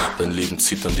 Dein Leben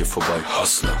zieht an dir vorbei,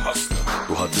 Hustler.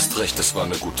 Du hattest recht, es war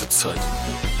eine gute Zeit.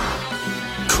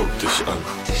 Guck dich an,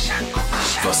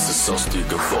 was ist aus dir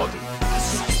geworden?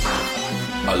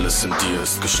 Alles in dir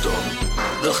ist gestorben,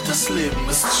 doch das Leben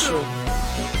ist schön.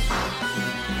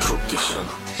 Guck dich an,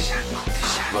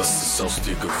 was ist aus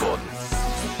dir geworden?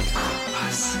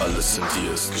 Alles in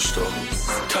dir ist gestorben,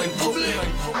 kein Problem.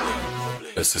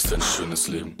 Es ist ein schönes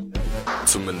Leben.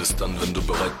 Zumindest dann, wenn du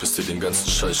bereit bist, dir den ganzen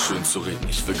Scheiß schön zu reden.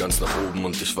 Ich will ganz nach oben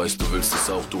und ich weiß, du willst es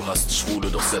auch. Du hast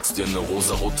Schwule, doch setz dir eine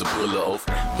rosarote Brille auf.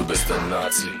 Du bist ein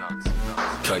Nazi.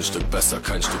 Kein Stück besser,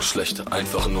 kein Stück schlechter,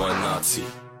 einfach nur ein Nazi.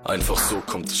 Einfach so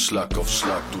kommt es Schlag auf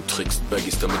Schlag. Du trägst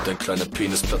Baggies, damit dein kleiner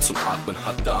Penis Platz zum Atmen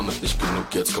hat. Damit nicht genug,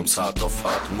 jetzt kommt's hart auf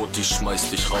hart. Mutti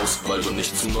schmeißt dich raus, weil du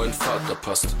nicht zum neuen Vater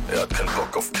passt. Er hat keinen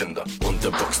Bock auf Kinder und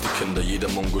er boxt die Kinder. Jeder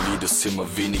Mongolid ist immer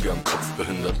weniger am Kopf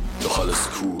behindert. Doch alles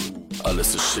cool,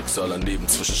 alles ist Schicksal. Ein Leben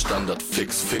zwischen Standard,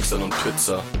 Fixern und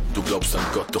Pizza. Du glaubst an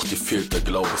Gott, doch dir fehlt der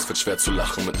Glaube. Es wird schwer zu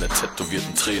lachen mit ner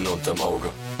tätowierten Träne unterm Auge.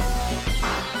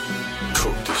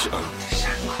 Guck dich an,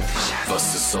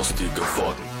 was ist aus dir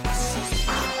geworden?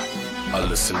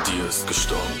 Alles in dir ist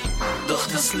gestorben, doch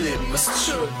das Leben ist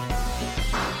schön.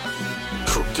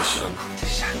 Guck dich an,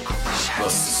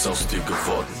 was ist aus dir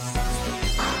geworden?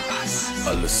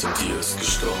 Alles in dir ist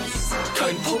gestorben,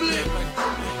 kein Problem.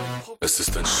 Es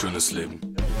ist ein schönes Leben.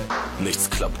 Nichts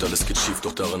klappt, alles geht schief,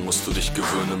 doch daran musst du dich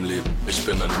gewöhnen im Leben. Ich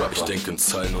bin ein Rapper, ich denke in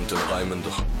Zeilen und in Reimen,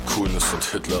 doch Coolness und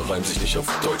Hitler reimen sich nicht auf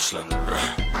Deutschland.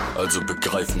 Also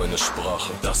begreif meine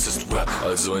Sprache, das ist Rap.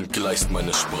 Also entgleist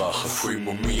meine Sprache, Free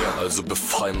Mumia. Also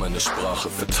befrei meine Sprache,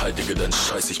 verteidige deinen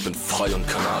Scheiß, ich bin frei und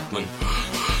kann atmen.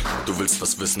 Du willst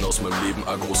was wissen aus meinem Leben,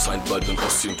 Agro signed bald in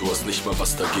Ossi und du hast nicht mal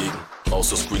was dagegen.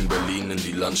 Raus aus Green Berlin in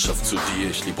die Landschaft zu dir,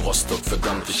 ich lieb Rostock,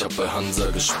 verdammt, ich hab bei Hansa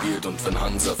gespielt und wenn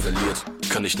Hansa verliert,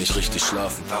 kann ich nicht richtig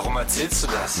schlafen. Warum erzählst du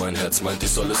das? Mein Herz meint,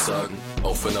 ich soll es sagen,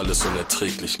 auch wenn alles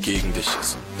unerträglich gegen dich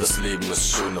ist. Das Leben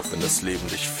ist schön, auch wenn das Leben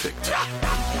dich fickt.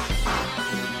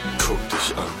 Guck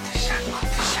dich an,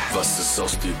 was ist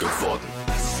aus dir geworden?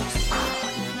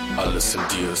 Alles in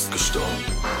dir ist gestorben,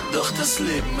 doch das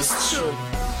Leben ist schön.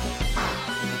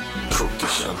 Guck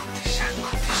dich an,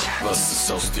 was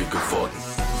ist aus dir geworden?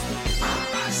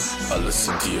 Alles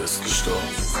in dir ist gestorben,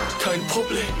 kein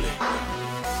Problem.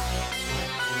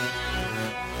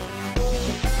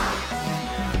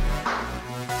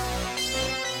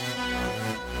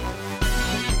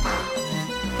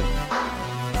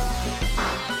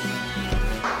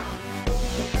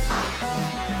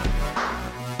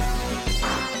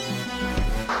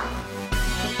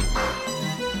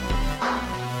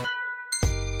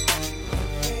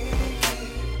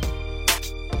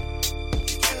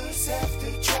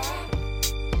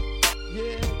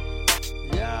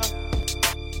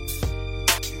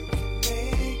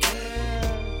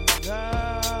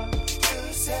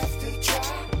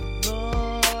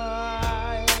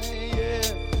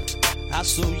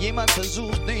 Hast du jemand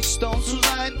versucht, nicht Stone zu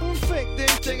sein? Fick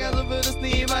dich, Digga, so wird es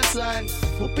niemals sein.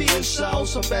 Probier es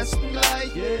aus, am besten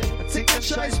gleich. Erzähl kein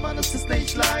Scheiß, Mann, es ist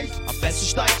nicht leicht. Am besten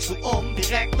steigst du um,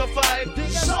 direkt auf Vibe.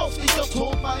 Digga, sauf dich doch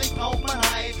tot, Mann, ich brauch mein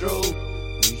Hydro.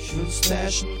 Ich will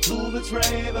stashen, du willst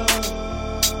raven.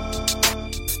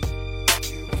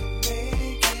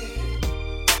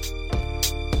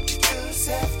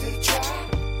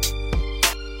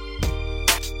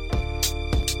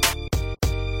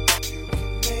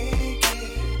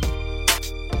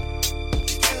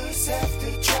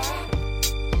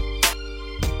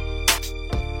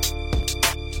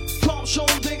 Schon,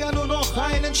 Digga, nur noch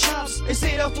einen Schnaps. Ich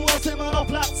seh doch, du hast immer noch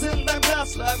Platz in deinem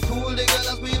Glas. Bleib cool, Digga,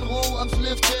 lass mich in Ruhe am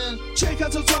Spliff chillen. Chill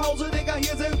kannst du zu Hause, Digga,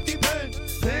 hier sind die Pillen.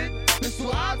 Pillen? Bist du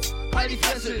Arzt? Halt die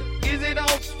Fresse. Ihr seht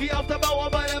aus wie auf der Bauer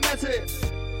bei der Messe.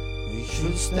 Ich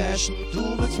will stashen,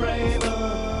 du willst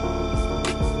raven.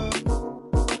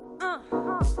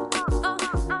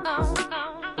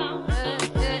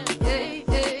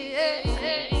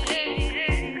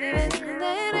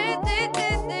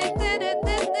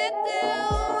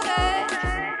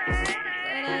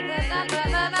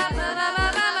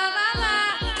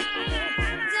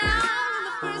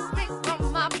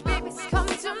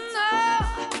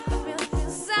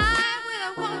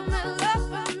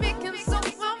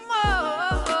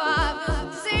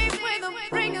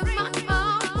 Bring 'em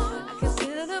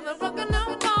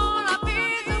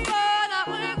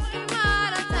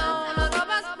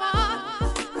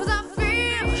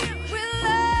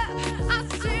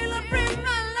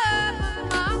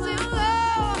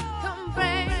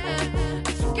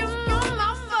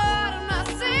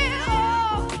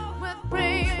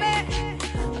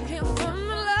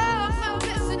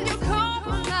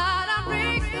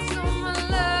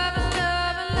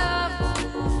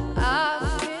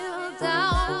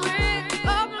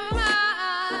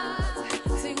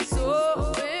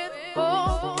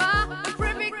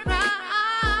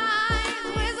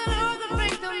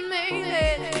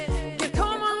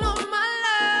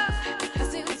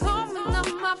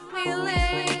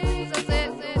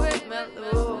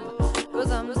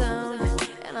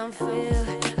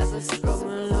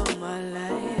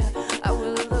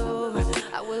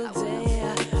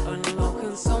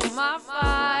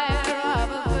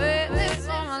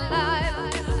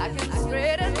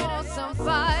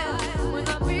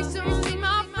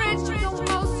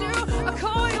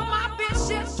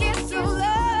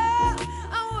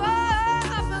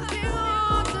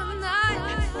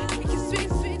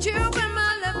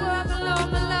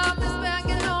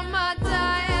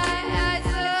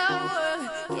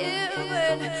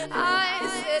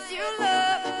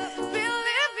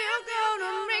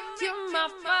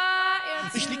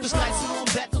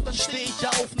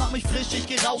ich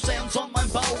geh raus, ey, und sonn mein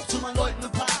Bauch zu meinen Leuten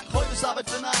im Park. Heute ist Arbeit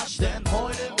für'n Arsch, denn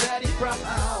heute werd ich brav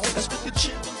out. Es wird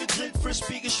gechillt und gegrillt,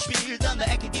 Frisbee gespielt. An der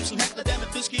Ecke gibt's einen Händler, der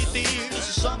mit Whisky dealt. Es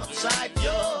ist Sommerzeit,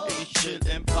 yo. Ich chill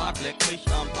im Park, leck mich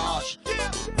am Arsch.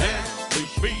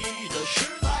 Endlich wieder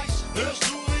schön heiß, hörst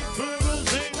du die Vögel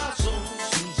singen, lass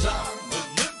uns zusammen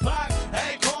im Park.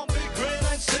 Hey komm, wir grillen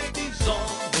ein Steak, die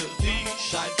Sonne, die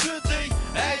scheint für dich.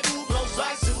 Hey, du brauchst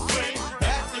Eis im Drink,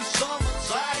 endlich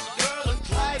Sommerzeit, Girl,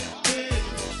 entkleide dich.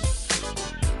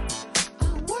 I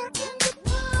work in the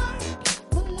park,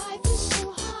 but life is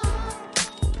so hard.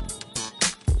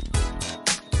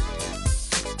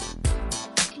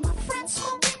 My friends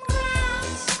smoking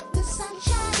grass, the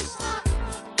sunshine is hot.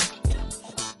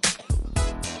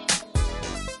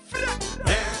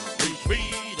 Endlich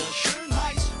wieder schön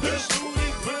heiß, hörst du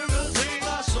die Vögel singen,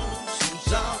 lass uns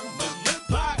zusammen im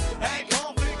Park. Hey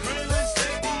komm, wir grillen ein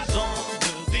Steak, die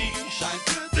Sonne, die scheint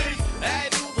für dich. Hey,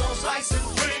 du brauchst Eis im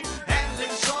Drink,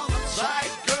 endlich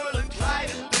Sommerzeit, Girl,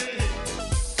 entkleide dich.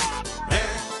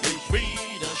 Endlich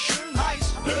wieder schön heiß,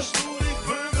 hörst du die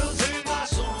Vögel singen,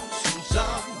 lass uns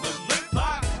zusammen im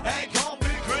Park. Hey komm,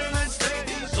 wir grillen ein Steak,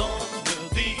 die Sonne,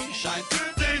 die scheint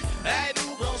für dich. Hey, du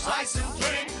brauchst Eis im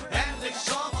Drink, endlich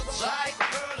Sommerzeit,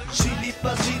 Girl. Sie liebt,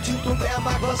 was sie tut und er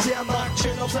mag, was er mag.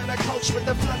 Chill auf seiner Couch mit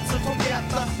der Pflanze vom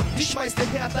Gärtner. Ich schmeiß den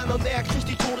Herd an und er kriegt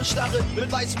die Todesstarre.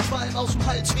 Mit weißem Qualm aus dem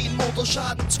Hals wie ein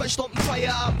Motorschaden. 2 Stunden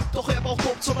Feierabend, doch er braucht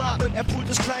Druck zum Atmen. Er pult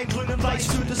es klein, grün und weiß,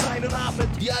 fühlt es ein und atmet.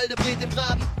 Die Alte brät im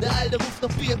Braten, der Alte ruft nach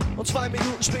Bier. Und 2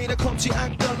 Minuten später kommt sie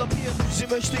angaloppiert. Sie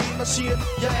möchte ihn massieren,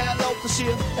 ja er erlaubt es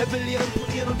ihr. Er will ihr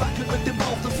imponieren und wackelt mit dem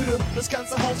Bauch dafür. Das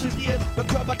ganze Haus vibriert, mein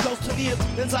Körper Klaus trainiert.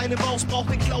 Denn seine Maus braucht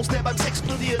den Klaus, der beim Sex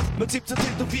explodiert. Mit 17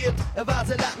 tätowiert, er war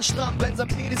sehr lattenstramm. Wenn sein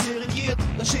Penis irrigiert,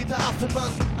 dann steht der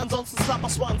Affenmann. Ansonsten Slapper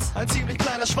Swans, ein ziemlich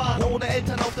kleiner Schwan. Ohne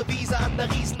Eltern auf der Wiese an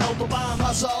der Riesenautobahn.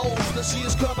 Pass auf, das hier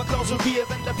ist Körperklaus und wir,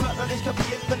 wenn der Partner nicht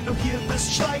kapiert, wenn du hier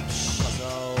bist, schreib. Pass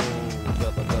auf,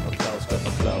 Körperklaus,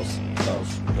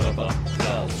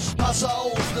 Klaus. Pass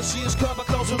auf, das hier ist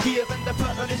Körperklaus und wir, wenn der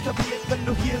Partner nicht kapiert, wenn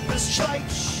du hier bist, schreib.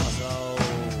 Pass auf,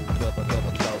 Körperklaus.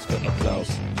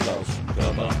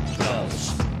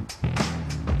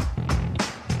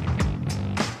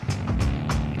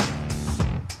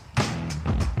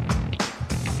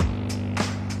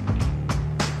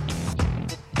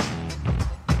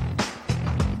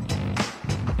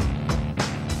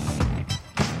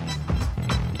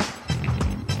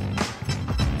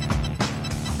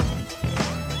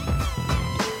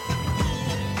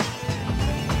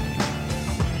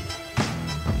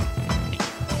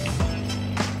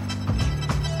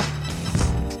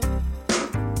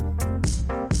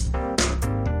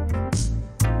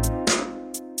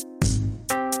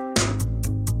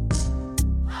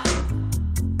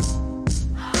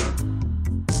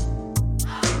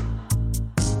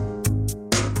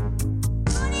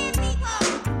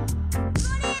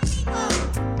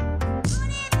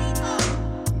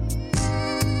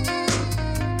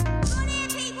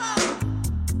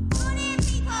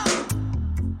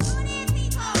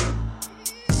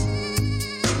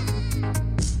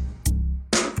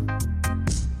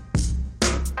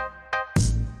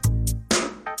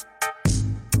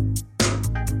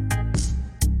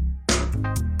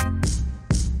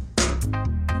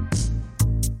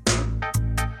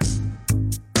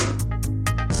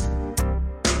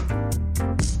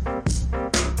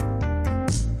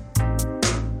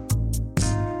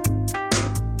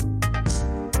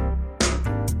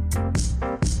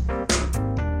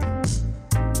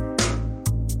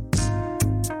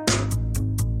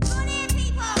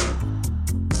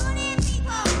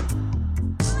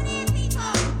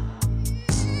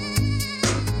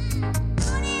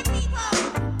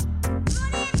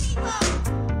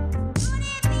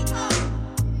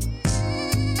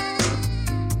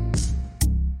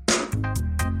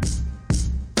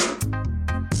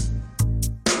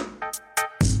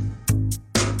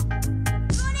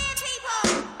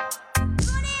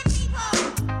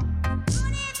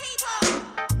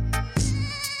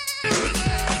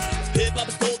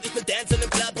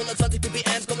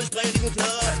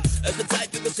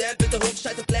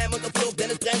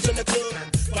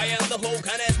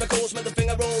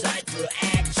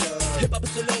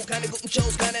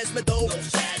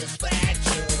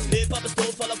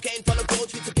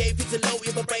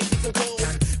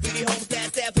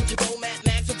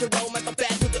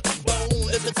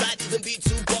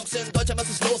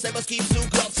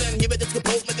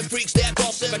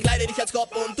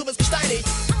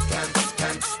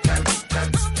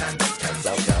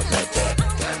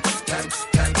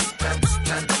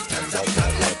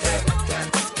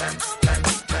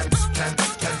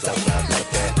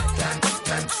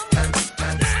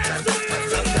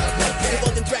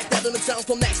 sounds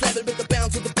from next level with the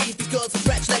bounce of the beat, die Girls und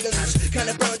Scratch-Legends.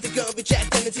 Keine Burn, die Girl wie Jack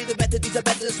Daniels, jede Wette dieser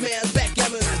Battle ist mehr als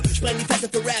Backgammon. Spreng die Fette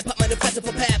für Rap, hab meine Fresse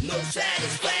für Pap. No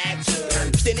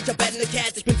satisfaction. Steh nicht auf Battle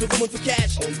Cats, ich bin für Ruhm und für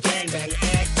Cash. Und Gangbang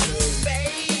Action.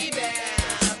 Baby,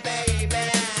 baby,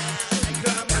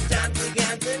 komm mal tanzen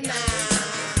ganze Nacht.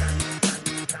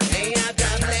 Ey, ja,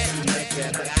 Tabletten mit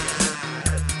dir dran.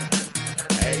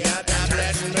 Ey, ja,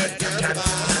 Tabletten mit dir dran.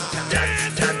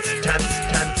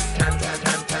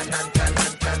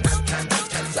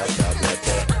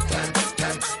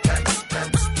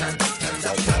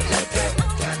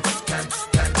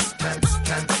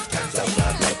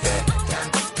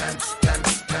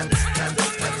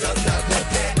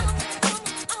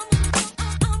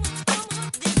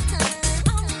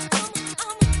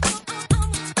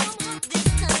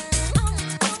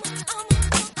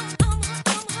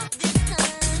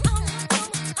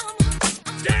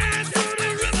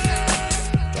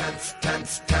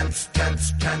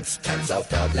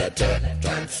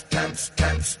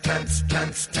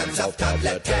 Tanz auf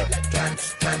Tablette,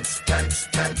 Tanz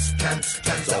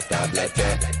auf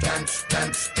Tablette, Tanz auf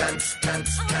Tablette,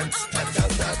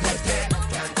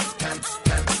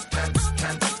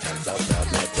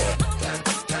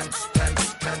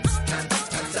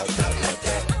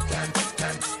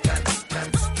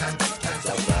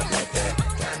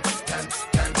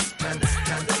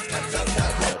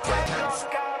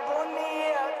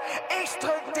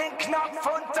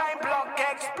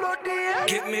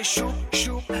 Gib mir Schub,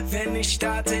 Schub, wenn ich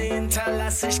starte,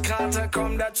 hinterlass ich Krater,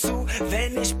 komm dazu,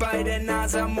 wenn ich bei der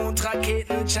NASA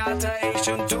Mondraketen charter,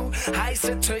 ich und du,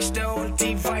 heiße Töchter und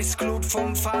die Weißglut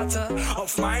vom Vater,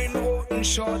 auf meinen roten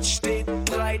Shorts steht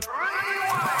breit.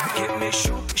 Gib mir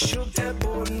Schub, Schub, der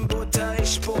Boden Butter,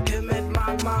 ich spucke mit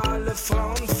Magma, alle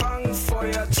Frauen fangen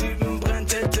Feuer, Typen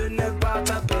brennt der dünne Bart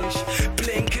ab, ich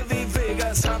blinke wie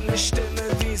Vegas, hab ne Stimme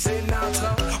wie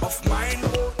Sinatra, auf meinen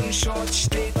roten Shorts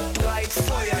steht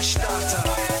Feuerstarter.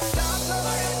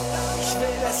 Ich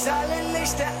will, dass alle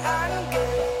Lichter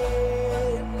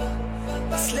angehen,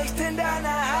 das Licht in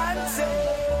deiner Hand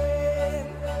sehen,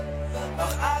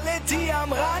 auch alle, die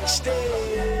am Rand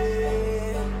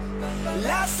stehen.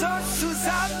 Lass uns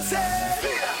zusammen zählen. 4,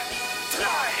 3,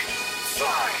 2, 1.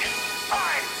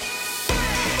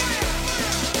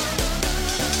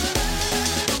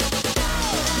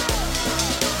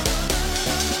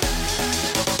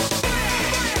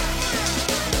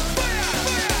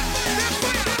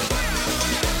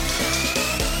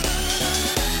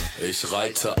 Ich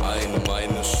reite ein,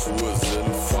 meine Schuhe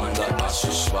sind von der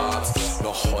Asche schwarz.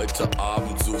 Noch heute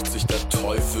Abend sucht sich der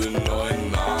Teufel einen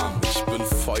neuen Namen. Ich bin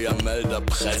Feuermelder,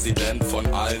 Präsident von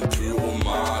allen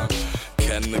Pyromanen.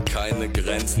 Kenne keine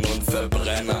Grenzen und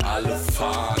verbrenne alle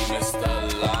Fahnen. Mr.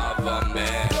 Lava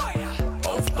Man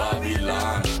auf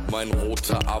Babylon. Mein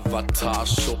roter Avatar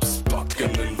schubst Bock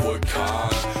in den Vulkan.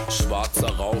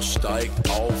 Schwarzer Rauch steigt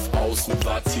auf aus dem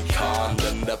Vatikan.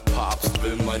 Denn der Papst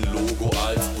will mein Logo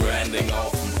als Branding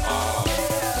auf dem Arm.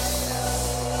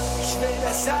 Ich will,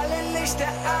 dass alle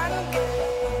Lichter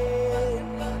angehen,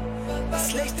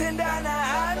 das Licht in deiner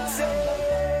Hand sehen,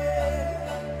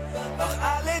 auch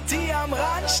alle, die am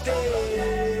Rand stehen.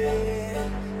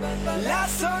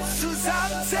 Lass uns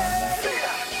zusammen zählen. 4,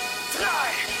 3,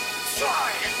 2,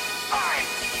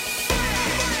 1.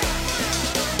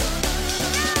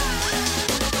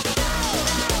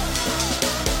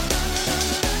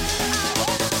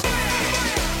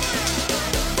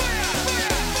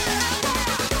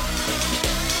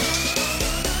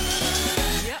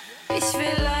 Ich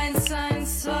will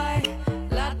 112,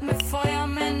 lad mir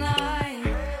Feuermänner ein.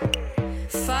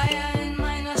 Feier in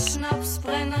meiner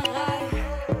Schnapsbrennerei.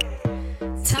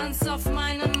 Tanz auf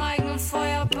meinem eigenen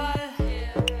Feuerball.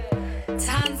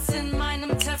 Tanz in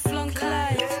meinem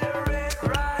Teflonkleid.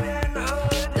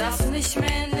 Darf nicht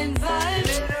mehr in den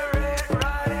Wald.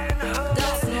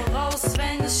 Darf nur raus,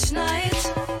 wenn es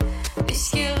schneit.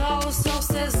 Ich geh raus aus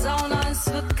der Sauna, es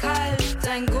wird kalt.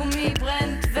 Dein Gummi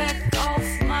brennt weg auf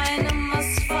meinem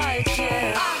Asphalt.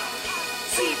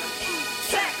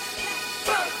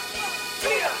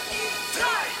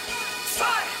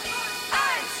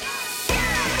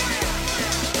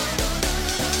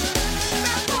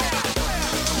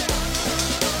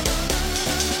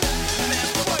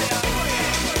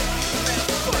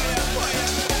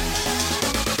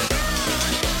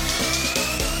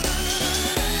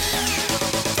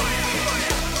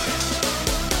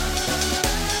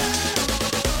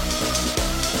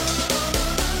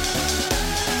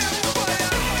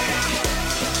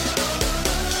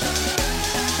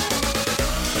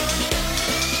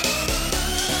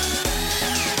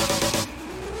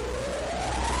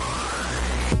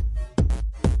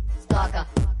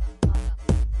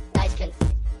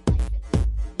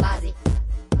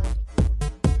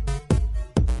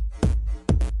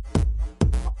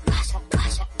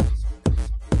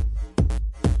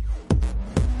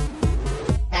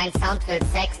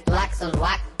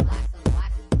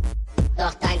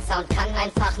 Sound kann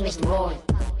einfach nicht wohnen.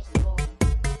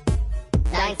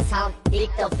 Dein Sound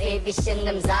liegt auf ewig in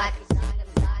nem Sarg,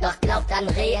 doch glaubt an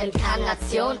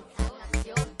Reinkarnation.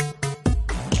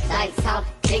 Dein Sound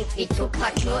klingt wie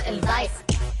Tupac nur in Weiß,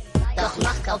 doch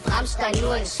macht auf Rammstein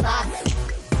nur in Schwarz.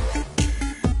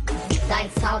 Dein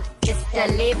Sound ist der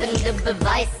lebende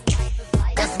Beweis,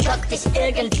 dass Gott dich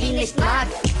irgendwie nicht mag.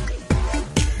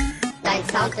 Dein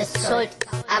Sound ist schuld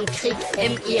am Krieg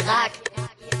im Irak.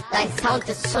 Dein Sound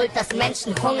ist schuld, dass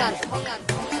Menschen hungern.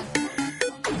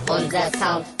 Unser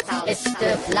Sound, es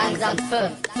stirbt langsam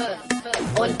für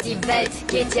und die Welt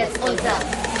geht jetzt unter.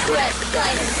 Crash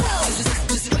deinen Sound.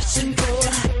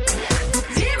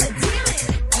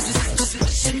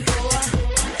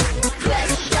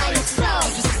 Crash deinen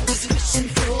Sound.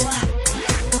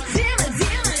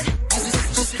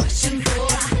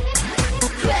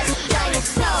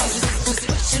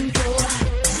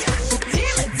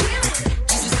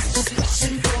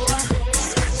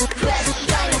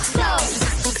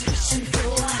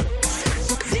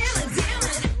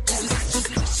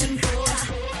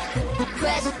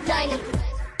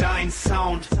 Dein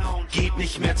Sound geht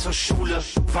nicht mehr zur Schule,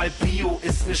 weil Bio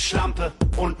ist ne Schlampe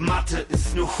und Mathe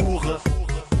ist ne Hure.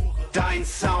 Dein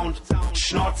Sound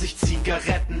schnort sich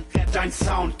Zigaretten, dein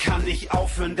Sound kann nicht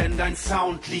aufhören, denn dein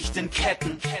Sound liegt in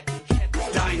Ketten.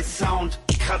 Dein Sound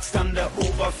kratzt an der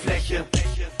Oberfläche,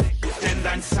 denn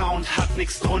dein Sound hat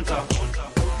nichts drunter.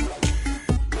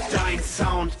 Dein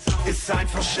Sound ist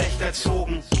einfach schlecht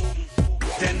erzogen,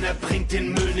 denn er bringt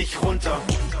den Müll nicht runter.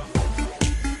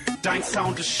 Dein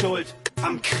Sound ist schuld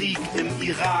am Krieg im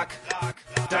Irak.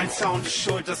 Dein Sound ist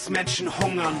schuld, dass Menschen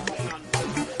hungern.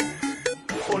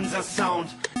 Unser Sound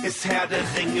ist Herr der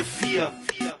Ringe 4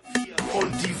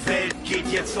 und die Welt geht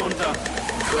jetzt unter.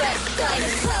 Crash deinen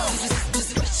Sound.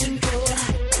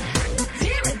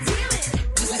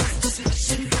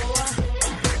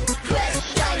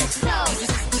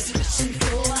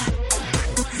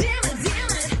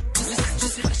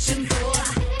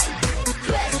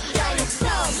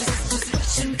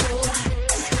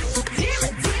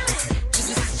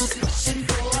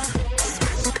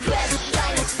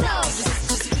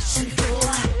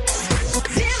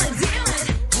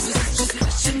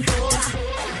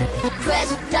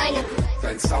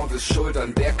 Dein Sound ist schuld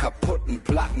an der kaputten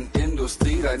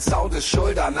Plattenindustrie. Dein Sound ist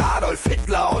schuld an Adolf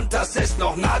Hitler und dass es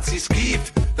noch Nazis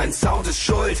gibt. Dein Sound ist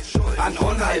schuld an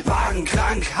unheilbaren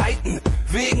Krankheiten.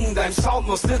 Wegen deinem Sound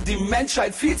musste die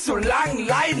Menschheit viel zu lang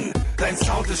leiden. Dein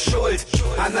Sound ist schuld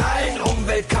an allen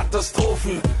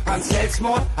Umweltkatastrophen, an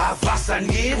Selbstmord, was an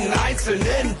jeden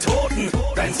einzelnen Toten.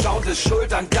 Dein Sound ist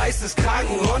schuld an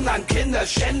Geisteskranken und an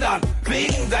Kinderschändern.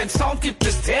 Wegen deinem Sound gibt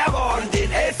es Terror und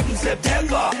den 11.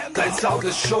 September. Dein Sound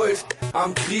ist schuld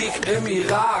am Krieg im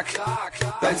Irak.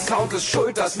 Dein Sound ist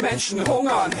schuld, dass Menschen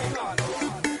hungern.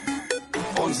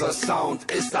 Unser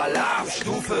Sound ist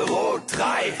Alarmstufe Rot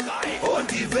 3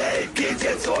 und die Welt geht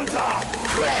jetzt unter.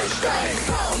 Crash dein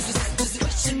Sound.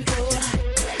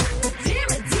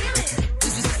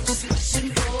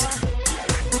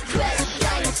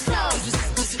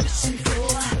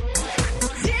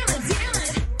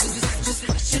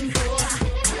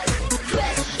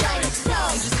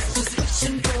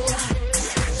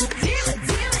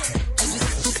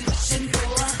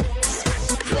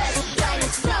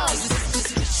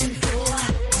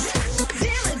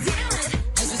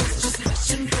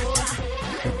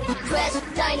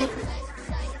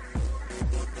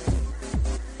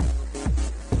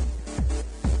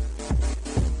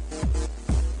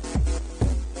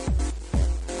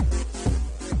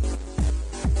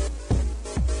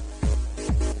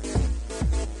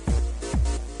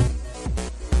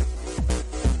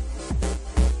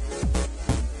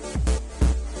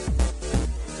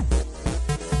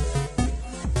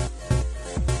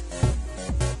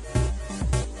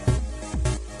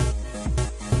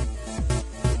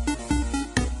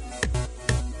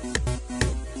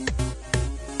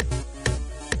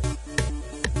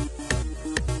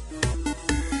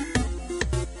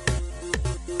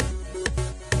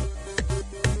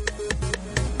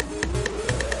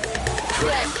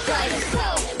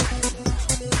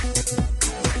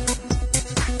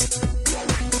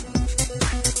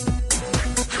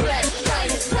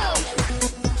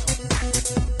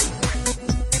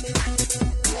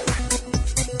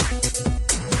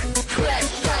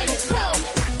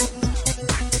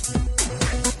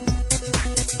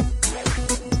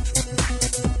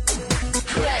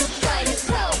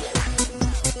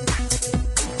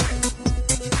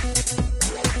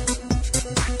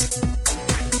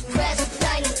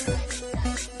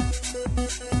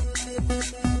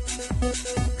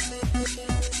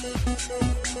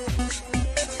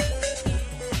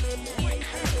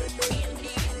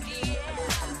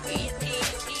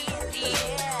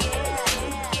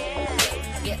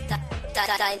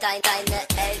 Deine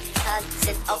Eltern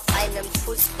sind auf einem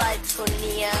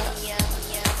Fußballturnier.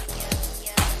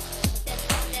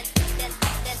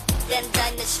 Denn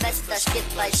deine Schwester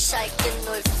spielt bei Schalke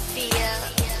 04.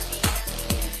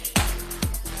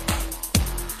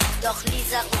 Doch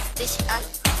Lisa ruft dich an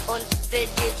und will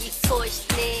dir die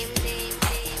Furcht nehmen.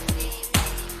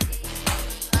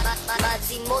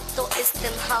 Masimoto ist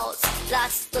im Haus,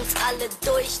 lasst uns alle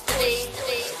durchdrehen.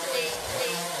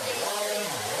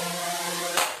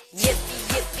 Yippie,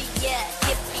 yippie, yeah,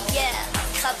 yippie, yeah.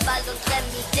 Krawall und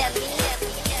Remi, Demi.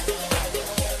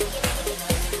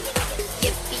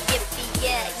 Yippie, yippie,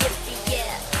 yeah, yippie,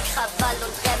 yeah. Krawall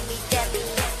und Remi, Demi.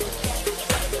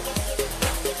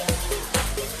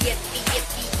 Yippie,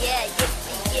 yippie, yeah,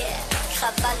 yippie, yeah.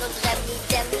 Krawall und Remi,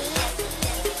 Demi.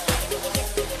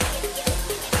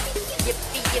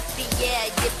 Yippie, yippie, yeah,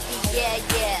 yippie, yeah,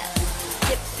 yeah.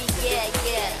 Yippie, yeah,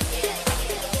 yeah.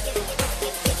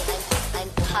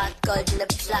 Ein paar goldene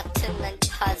Platten, ein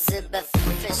paar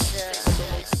Silberfische.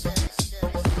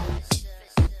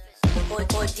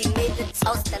 Hol die Mädels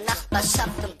aus der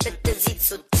Nachbarschaft und bitte sie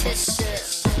zu Tische.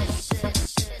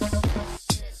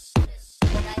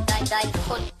 Dein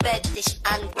Hund bellt dich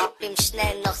an, gib ihm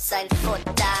schnell noch sein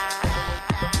Futter.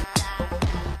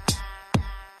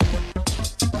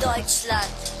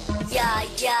 Deutschland, ja,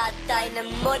 ja, deine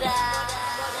Mutter.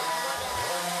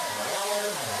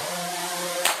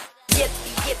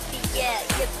 Yippie, yippie, yeah,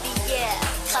 yippie, yeah.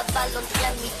 Krawall und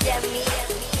Remi, Demi.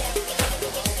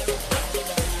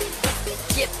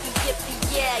 Yippie, yippie,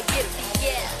 yeah, yippie,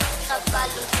 yeah.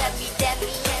 Krawall und Remi,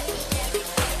 Demi.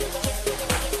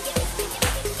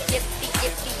 Yippie,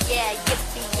 yippie, yeah,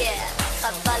 yippie, yeah.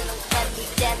 Krawall und Remi,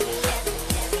 Demi.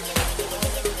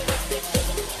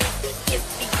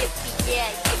 Yippie, yippie, yeah,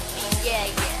 yippie, yeah,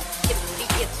 yeah. Yippie,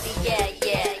 yippie, yeah,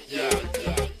 yeah, yeah,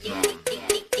 yeah.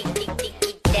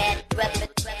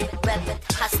 Rabbit,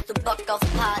 hast du Bock auf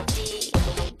Party?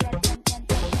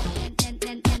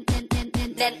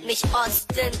 Nennt mich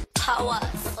Austin Powers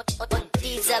und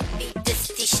dieser Beat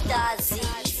ist die Stasi.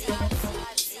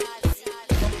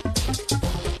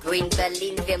 Green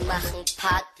Berlin, wir machen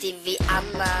Party wie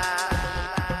Amma.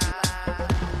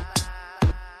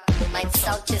 Mein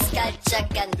Sound ist Galcha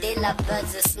Candela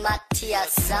vs.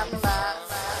 Matthias Sammer.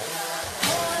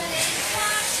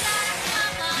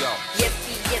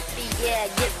 Yippie, yippie, yeah,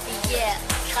 yippie, yeah.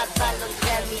 Krawall und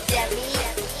Remi, Demi.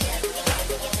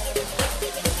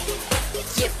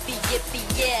 Yippie, yippie,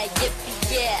 yeah, yippie,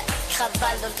 yeah.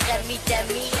 Krawall und Remi,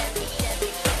 Demi.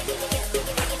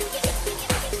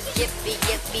 Yippie,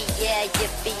 yippie, yeah,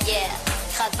 yippie, yeah.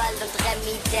 Krawall und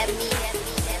Remi, Demi.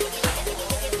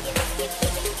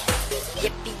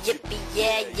 Yippie, yippie,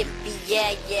 yeah, yippie,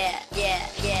 yeah, yeah, yeah,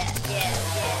 yeah, yeah.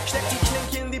 Steck die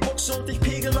Klinke in die Buchse und ich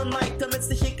pegel mein Mic, damit's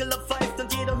nicht ekelhaft pfeift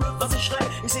und jeder hört, was ich schrei.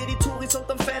 Ich seh die Touris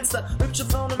unterm Fenster, hübsche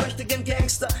Frauen und möchte gern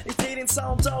Gangster. Ich dreh den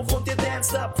Sound auf und ihr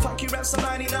danced up. Funky Raps am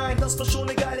 99, das war schon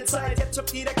ne geile Zeit. Jetzt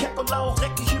hört jeder Keck und Lauch,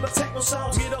 reck dich über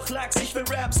Techno-Sounds. Geh doch Lachs, ich will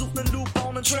Rap, such nen Loop,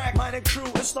 bau nen Track. Meine Crew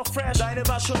ist noch fresh, deine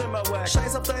war schon immer wack.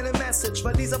 Scheiß auf deine Message,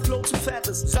 weil dieser Flow zu fett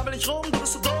ist. Sammel ich rum, du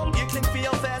bist so dumm, ihr klingt wie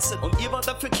auf Acid. Und ihr wollt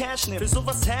dafür Cash nehmen, für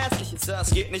sowas Hässliches.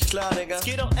 Das geht nicht klar, Digga, das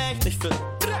geht doch echt nicht fit.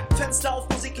 Fenster auf,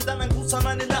 Musik geht dann ein Gruß an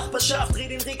meine Nachbarschaft. Dreh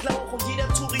den Regler hoch und jeder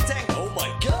Touri denkt, oh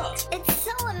mein Gott. It's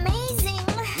so amazing.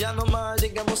 Ja normal,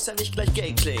 Digga, muss ja nicht gleich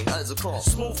gay klingen, also komm.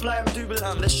 Smooth bleibt übel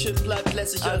an, der Shit bleibt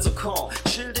lässig, also komm.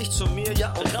 Chill dich zu mir,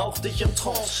 ja, und rauch dich im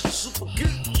Trance. Super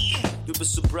good. Du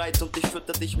bist so bright und ich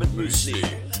fütter dich mit Müsli.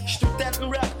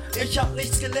 Studentenrap, ich hab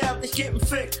nichts gelernt, ich geb 'n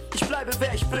Fick. Ich bleibe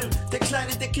wer ich bin, der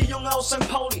kleine dicke Junge aus St.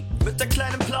 Pauli. Mit der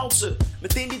kleinen Plauze,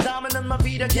 mit denen die Damen immer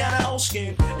wieder gerne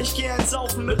ausgehen. Ich geh ins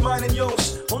Saufen mit meinen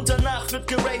Jungs und danach wird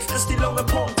geraved, ist die Lunge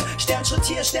pumpt. Sternschritt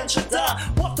hier, Sternschritt da,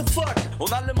 what the fuck?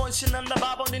 Und alle Mäuschen an der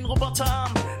Barber und den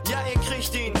Roboterarm. Ja, ihr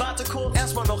kriegt ihn, warte kurz,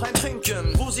 erstmal noch ein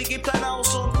Trinken. Busi gibt ein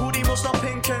Aus und Rudi muss noch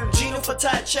pinkeln. Gino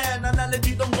verteilt Chan an alle,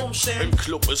 die dumm rumstehen. Im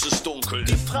Club ist es dunkel.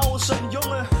 Die Frau ist ein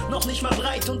Junge, noch nicht mal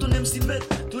breit und du nimmst ihn mit.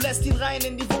 Du lässt ihn rein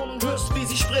in die Wohnung, hörst wie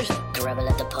sie spricht. Rebel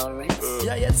at the Pirates.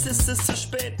 Ja, jetzt ist es zu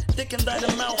spät. Dick in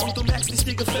deinem Mouth und du merkst, wie's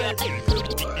dir gefällt.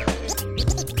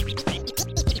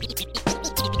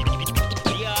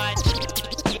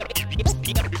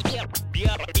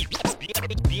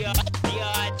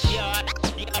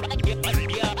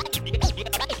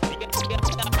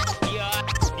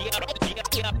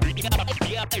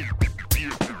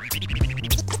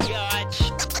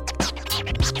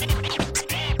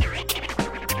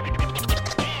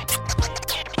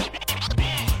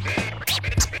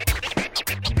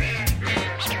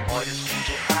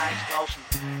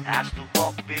 Hast du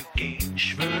Bock, wir gehen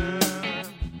schwimmen?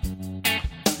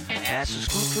 Es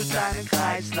ist gut für deinen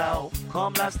Kreislauf,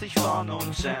 komm, lass dich von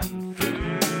uns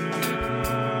entführen.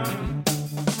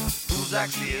 Du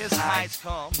sagst, dir ist heiß,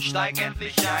 komm, steig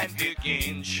endlich ein, wir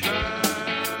gehen schwimmen.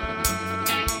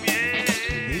 Yeah.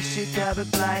 Ich seh derbe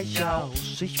gleich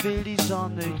aus, ich will die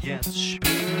Sonne jetzt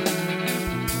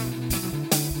spüren.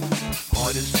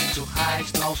 Heute ist es zu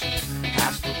heiß draußen,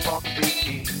 hast du Bock, wir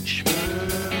gehen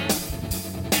schwimmen.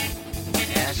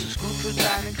 Es ist gut für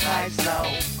deinen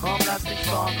Kreislauf, komm, lass dich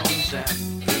von uns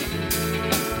entführen.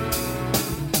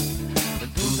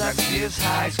 Wenn du sagst, dir ist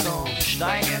heiß, komm,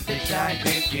 steig endlich ein,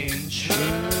 wir gehen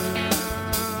schwimmen.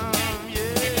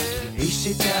 Yeah. Ich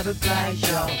seh derbe gleich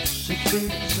aus, ich will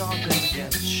die Sonne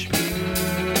jetzt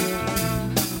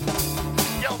spüren.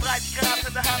 Jo, 30 Grad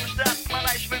in der Hansestadt, Mann,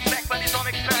 ich will weg, weil die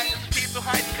Sonne knallt. Es ist viel zu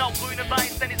heiß, grau, grüne,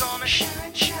 weiß, denn die Sonne scheint.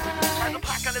 Also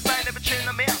pack alles ein, wir chillen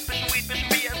am Meer. Bisschen Weed, bisschen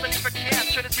Bier, ist ja nicht verkehrt.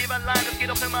 Schönes Jeberlein, das geht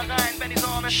auch immer rein, wenn die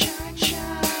Sonne scheint.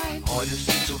 Heute ist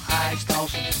es zu heiß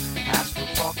draußen, hast du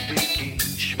Bock, wir gehen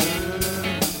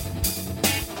schwimmen.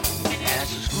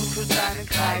 Es ist gut für deinen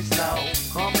Kreislauf,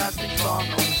 komm, lass dich von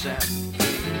uns entführen.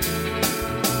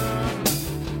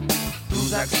 Du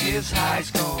sagst, hier ist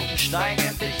heiß, komm, steig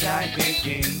endlich ein, wir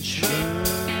gehen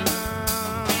schwimmen.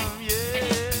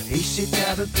 Yeah. Ich seh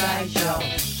derbe gleich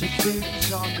aus, ich will die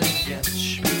Sonne jetzt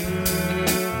spüren.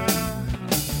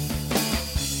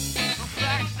 Du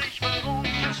fragst dich, warum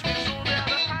ist mir so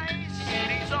derbe heiß?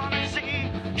 Die Sonne, sie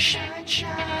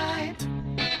scheint.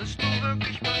 Bist du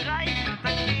wirklich bereit?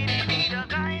 Dann geh nie wieder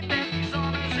rein, denn die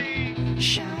Sonne, sie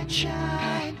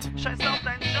scheint. Scheiß auf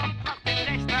deinen Job, mach den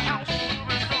Rechner aus. Du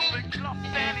bist so bekloppt,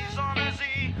 denn die Sonne,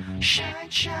 sie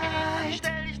scheint.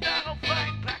 Stell dich darauf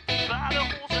ein, pack die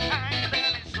Badehose ein,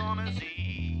 denn die Sonne,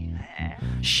 sie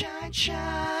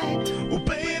scheint. Oh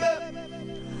Baby,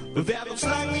 wir werden uns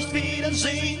lang nicht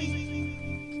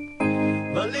wiedersehen,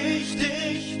 weil ich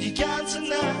dich die ganze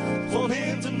Nacht von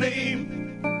hinten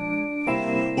nehm.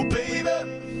 Oh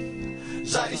Baby,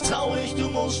 sei nicht traurig, du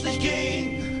musst nicht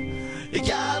gehen.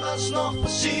 Egal was noch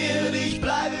passiert, ich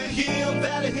bleibe hier und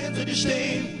werde hinter dir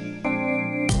stehen.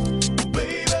 Oh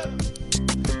Baby,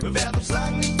 wir werden uns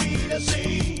lang nicht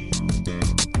wiedersehen,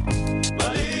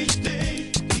 weil ich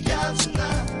dich die ganze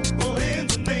Nacht von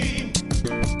hinten nehm.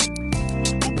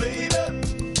 Oh Baby,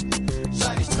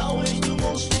 sei nicht traurig, du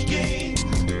musst nicht gehen.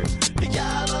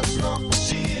 Egal was noch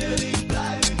passiert, ich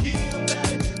bleibe hier und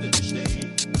werde hinter dir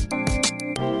stehen.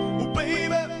 Oh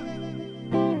Baby.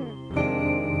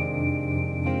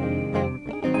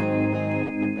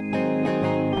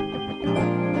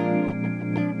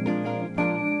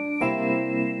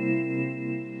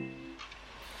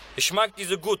 Ich mag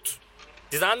diese gut.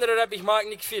 Diese andere Rap, ich mag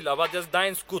nicht viel, aber das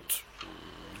dein ist gut.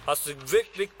 Hast du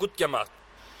wirklich gut gemacht.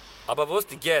 Aber wo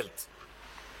ist das Geld?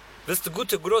 Willst du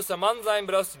guter, großer Mann sein,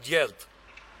 brauchst du Geld.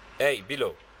 Ey,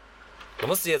 Bilo, du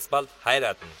musst jetzt bald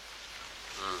heiraten.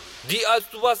 Die, als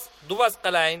du warst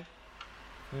allein,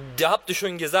 da habt ihr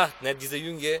schon gesagt, ne, diese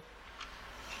Junge,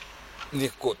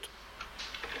 nicht gut.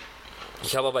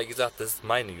 Ich habe aber gesagt, das ist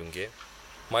meine Junge.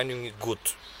 Meine Junge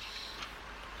gut.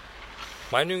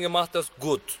 Mein Junge macht das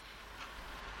gut.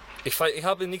 Ich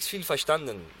habe nichts viel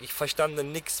verstanden. Ich verstande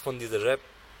nichts von dieser Rap.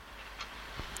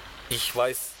 Ich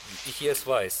weiß, ich jetzt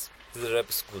weiß, dieser Rap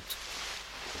ist gut.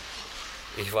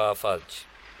 Ich war falsch.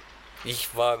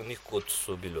 Ich war nicht gut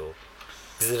so below.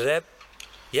 Dieser Rap,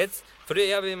 jetzt,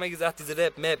 früher habe ich immer gesagt, diese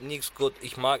Rap nichts gut,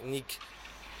 ich mag nicht.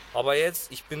 Aber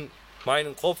jetzt, ich bin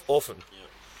meinen Kopf offen.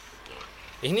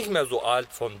 Ich nicht mehr so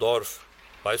alt vom Dorf,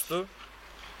 weißt du?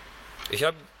 Ich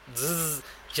habe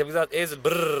gesagt, Esel,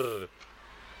 brrr.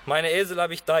 Meine Esel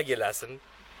habe ich da gelassen.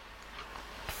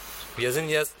 Wir sind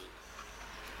jetzt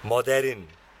modern.